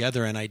people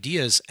together and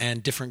ideas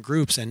and different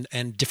groups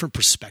and different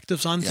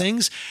perspectives on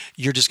things,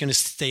 you're just going to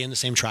stay in the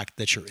same track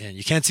that you're in.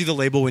 You can't see the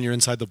label when you're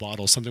inside the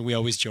bottle, something we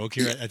always joke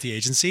here at the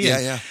agency.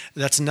 Yeah.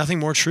 That's nothing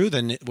more true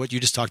than what you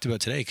just talked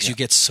about today, because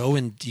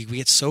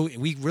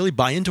we really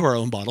buy into our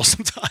own bottle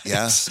sometimes.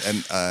 Yes.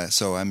 And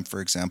so I'm, for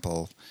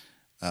example,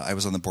 I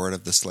was on the board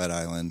of the Sled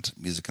Island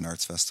Music and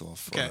Arts Festival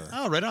for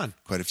right on.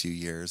 quite a few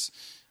years.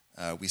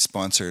 We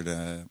sponsored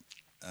a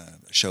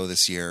show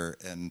this year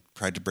and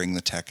tried to bring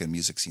the tech and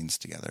music scenes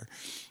together.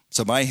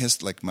 So my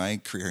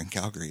career in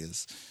Calgary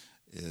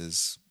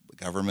is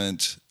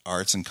government,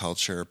 arts and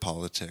culture,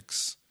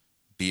 politics,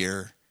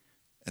 beer,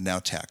 and now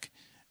tech.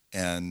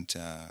 And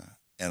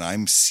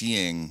I'm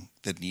seeing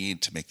the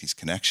need to make these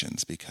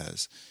connections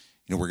because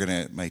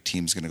my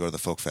team's gonna go to the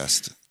Folk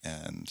Fest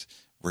and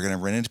we're gonna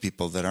run into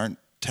people that aren't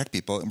tech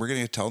people, and we're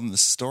going to tell them the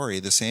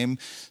same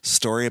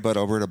story about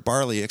Alberta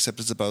barley,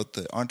 except it's about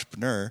the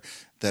entrepreneur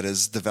that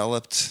has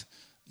developed,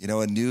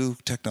 a new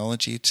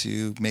technology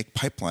to make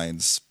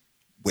pipelines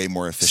way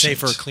more efficient,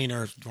 safer,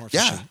 cleaner, more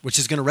efficient. Which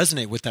is going to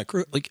resonate with that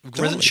group.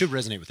 Totally. Should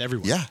resonate with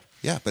everyone.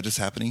 Yeah. But it's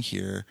happening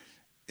here.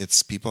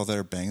 It's people that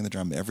are banging the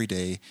drum every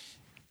day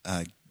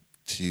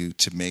to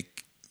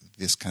make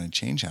this kind of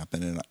change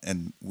happen,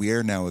 and we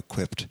are now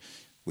equipped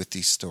with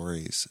these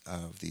stories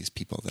of these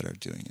people that are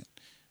doing it.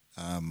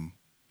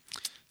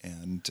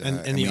 And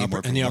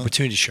the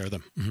opportunity to share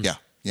them. Mm-hmm.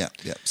 Yeah.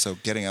 So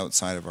getting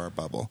outside of our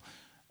bubble,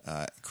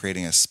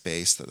 creating a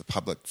space that the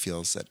public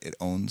feels that it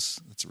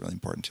owns, that's really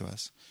important to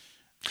us.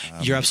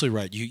 You're absolutely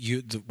right.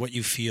 What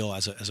you feel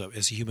as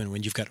a human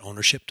when you've got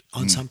ownership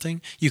on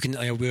something, you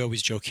can. We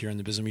always joke here in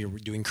the business. You're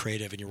doing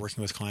creative and you're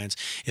working with clients.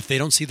 If they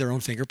don't see their own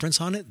fingerprints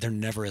on it, they're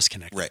never as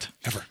connected. Right.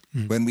 Ever.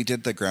 When we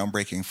did the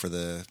groundbreaking for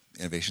the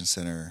Innovation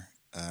Center,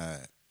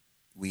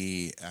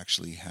 we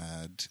actually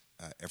had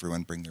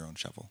everyone bring their own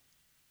shovel.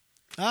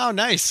 Oh,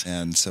 nice.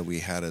 And so we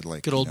had a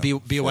good old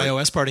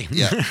BYOS party.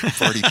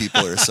 40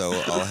 people or so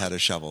all had a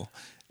shovel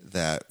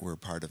that were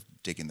part of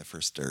digging the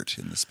first dirt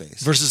in the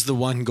space. Versus the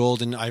one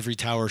golden ivory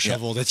tower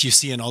shovel that you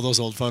see in all those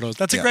old photos.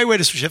 That's a great way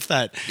to shift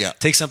that. Yeah.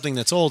 Take something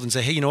that's old and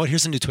say, hey, you know what?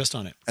 Here's a new twist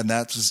on it. And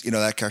that's,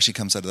 that actually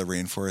comes out of the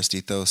rainforest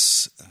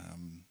ethos,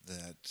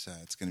 that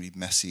it's going to be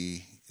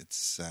messy.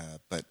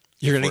 But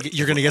you're going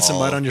to get some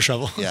mud on your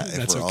shovel. Yeah.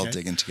 If we're all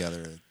digging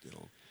together,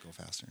 it'll go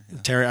faster. Yeah.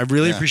 Terry, I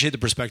really appreciate the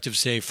perspective,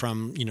 say,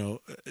 from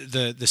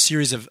the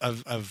series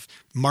of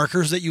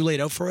markers that you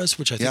laid out for us,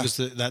 which I think is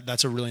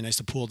that's a really nice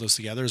to pull those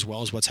together, as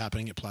well as what's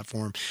happening at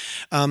Platform.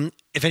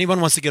 If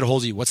anyone wants to get a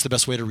hold of you, what's the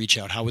best way to reach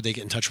out? How would they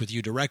get in touch with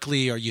you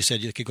directly? Or you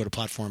said you could go to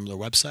Platform, their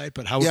website,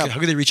 but how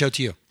could they reach out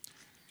to you?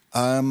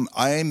 On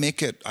my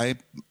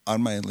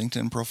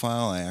LinkedIn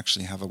profile, I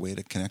actually have a way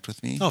to connect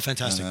with me. Oh,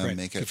 fantastic! Great,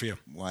 make good it for you.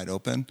 Wide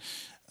open.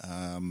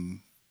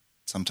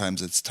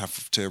 Sometimes it's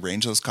tough to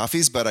arrange those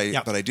coffees, but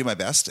I do my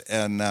best.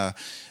 And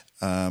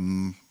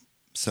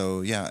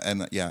so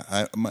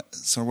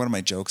one of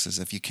my jokes is,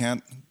 if you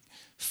can't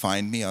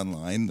find me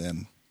online,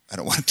 then I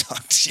don't want to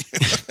talk to you.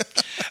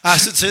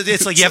 So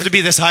it's like you have to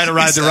be this high to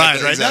ride the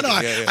ride, right?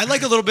 Exactly. I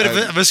like a little bit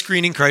of a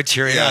screening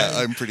criteria. Yeah,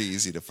 I'm pretty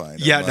easy to find.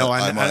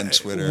 I'm on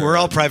Twitter. We're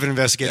all private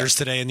investigators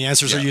today, and the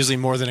answers are usually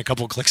more than a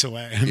couple of clicks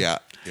away. Yeah.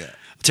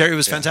 Terry, it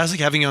was fantastic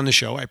having you on the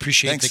show. I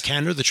appreciate the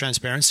candor, the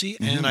transparency,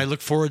 and I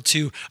look forward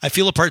to. I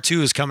feel a part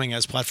 2 is coming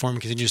as Platform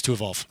continues to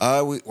evolve.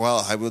 I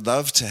would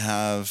love to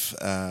have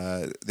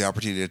the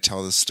opportunity to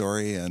tell this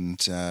story,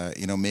 and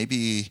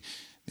maybe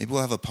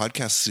we'll have a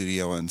podcast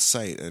studio on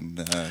site, and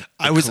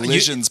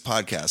Collisions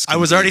podcast. I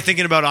was already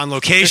thinking about on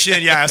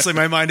location. Yeah,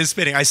 absolutely. My mind is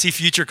spinning. I see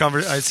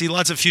I see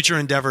lots of future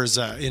endeavors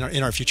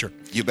in our future.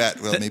 You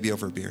bet. Well, maybe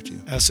over a beer too.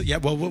 We'll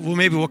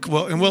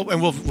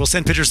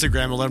send pictures to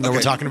Graham. We'll let him know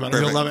we're talking about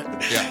it. He'll love it.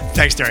 Yeah.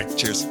 Thanks, Terry.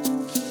 Cheers.